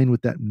combined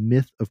with that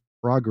myth of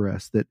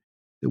progress that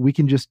we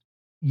can just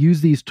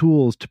use these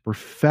tools to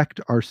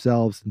perfect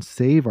ourselves and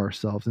save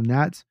ourselves. And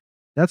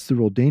that's the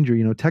real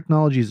danger.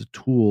 Technology is a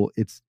tool.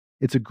 It's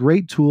a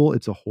great tool.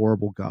 It's a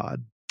horrible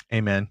God.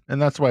 Amen.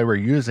 And that's why we're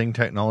using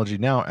technology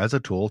now as a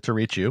tool to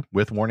reach you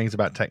with warnings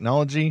about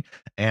technology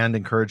and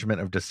encouragement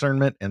of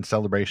discernment and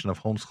celebration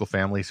of homeschool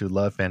families who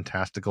love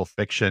fantastical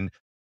fiction.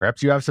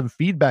 Perhaps you have some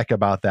feedback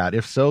about that.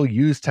 If so,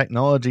 use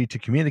technology to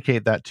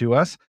communicate that to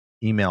us.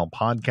 Email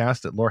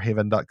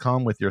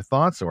podcast@lorehaven.com with your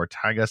thoughts, or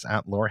tag us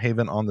at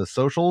Lorehaven on the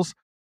socials.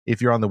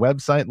 If you're on the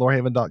website,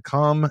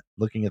 lorehaven.com,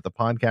 looking at the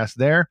podcast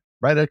there,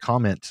 write a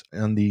comment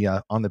on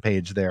the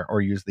page there, or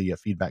use the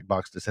feedback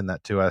box to send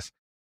that to us.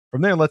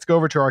 From there, let's go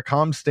over to our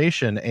comm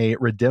station, a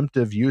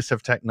redemptive use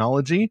of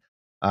technology.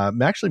 I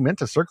actually meant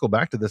to circle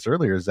back to this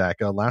earlier, Zach.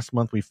 Last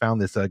month, we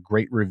found this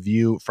great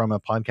review from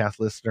a podcast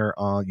listener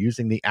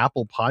using the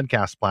Apple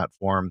Podcast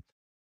platform.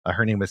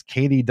 Her name was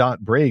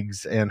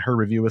Katie.Briggs, and her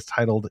review was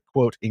titled,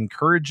 quote,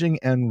 "Encouraging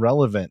and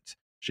Relevant."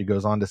 She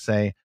goes on to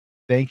say,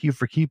 "Thank you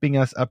for keeping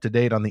us up to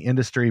date on the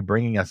industry,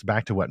 bringing us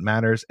back to what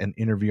matters, and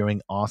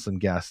interviewing awesome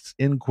guests,"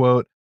 end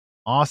quote.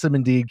 Awesome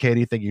indeed,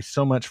 Katie. Thank you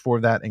so much for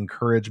that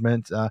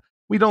encouragement.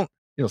 We don't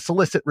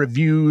solicit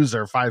reviews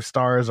or 5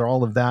 stars or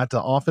all of that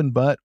often,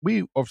 but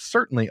we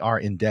certainly are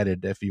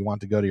indebted if you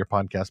want to go to your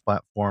podcast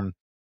platform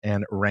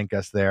and rank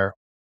us there.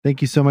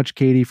 Thank you so much,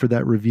 Katie, for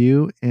that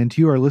review. And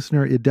to you, our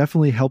listener, it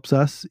definitely helps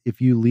us if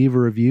you leave a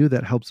review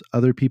that helps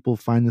other people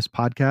find this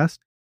podcast.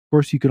 Of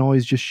course, you can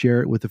always just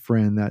share it with a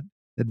friend. That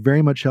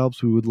very much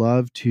helps. We would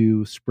love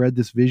to spread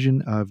this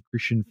vision of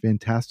Christian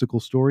fantastical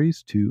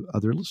stories to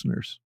other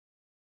listeners.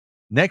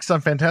 Next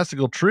on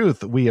Fantastical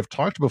Truth, we have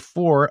talked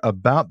before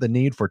about the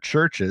need for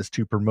churches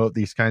to promote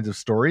these kinds of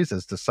stories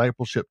as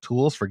discipleship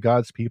tools for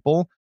God's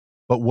people.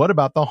 But what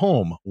about the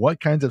home?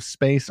 What kinds of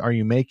space are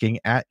you making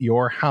at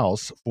your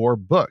house for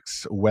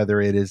books,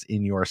 whether it is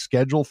in your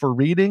schedule for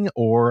reading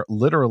or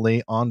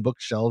literally on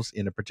bookshelves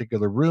in a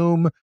particular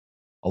room,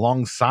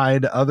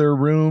 alongside other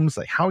rooms?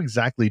 Like, how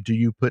exactly do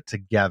you put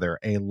together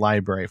a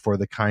library for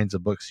the kinds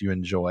of books you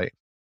enjoy?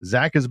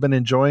 Zach has been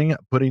enjoying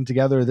putting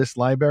together this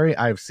library.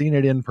 I've seen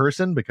it in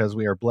person because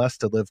we are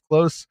blessed to live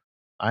close.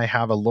 I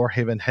have a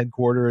Lorehaven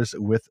headquarters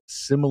with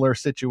similar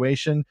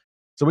situation.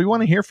 So we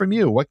want to hear from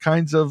you. What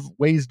kinds of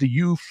ways do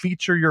you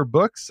feature your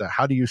books?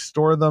 How do you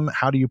store them?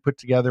 How do you put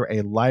together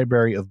a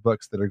library of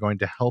books that are going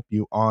to help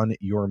you on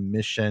your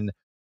mission,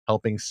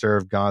 helping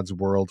serve God's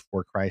world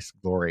for Christ's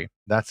glory?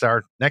 That's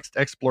our next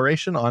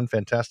exploration on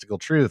Fantastical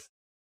Truth.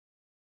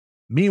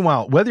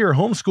 Meanwhile, whether you're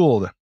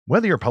homeschooled,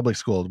 whether you're public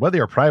schooled, whether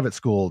you're private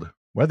schooled,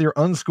 whether you're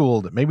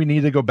unschooled, maybe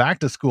need to go back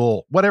to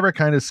school, whatever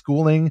kind of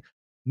schooling,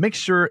 make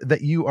sure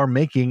that you are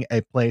making a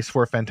place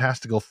for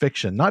fantastical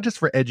fiction, not just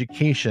for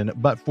education,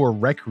 but for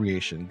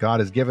recreation.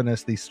 God has given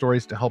us these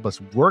stories to help us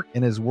work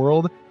in his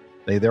world.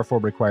 They therefore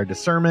require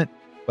discernment,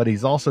 but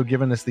he's also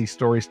given us these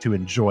stories to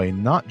enjoy,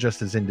 not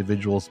just as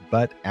individuals,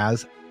 but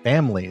as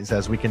families,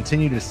 as we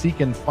continue to seek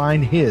and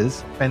find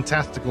his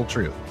fantastical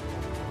truth.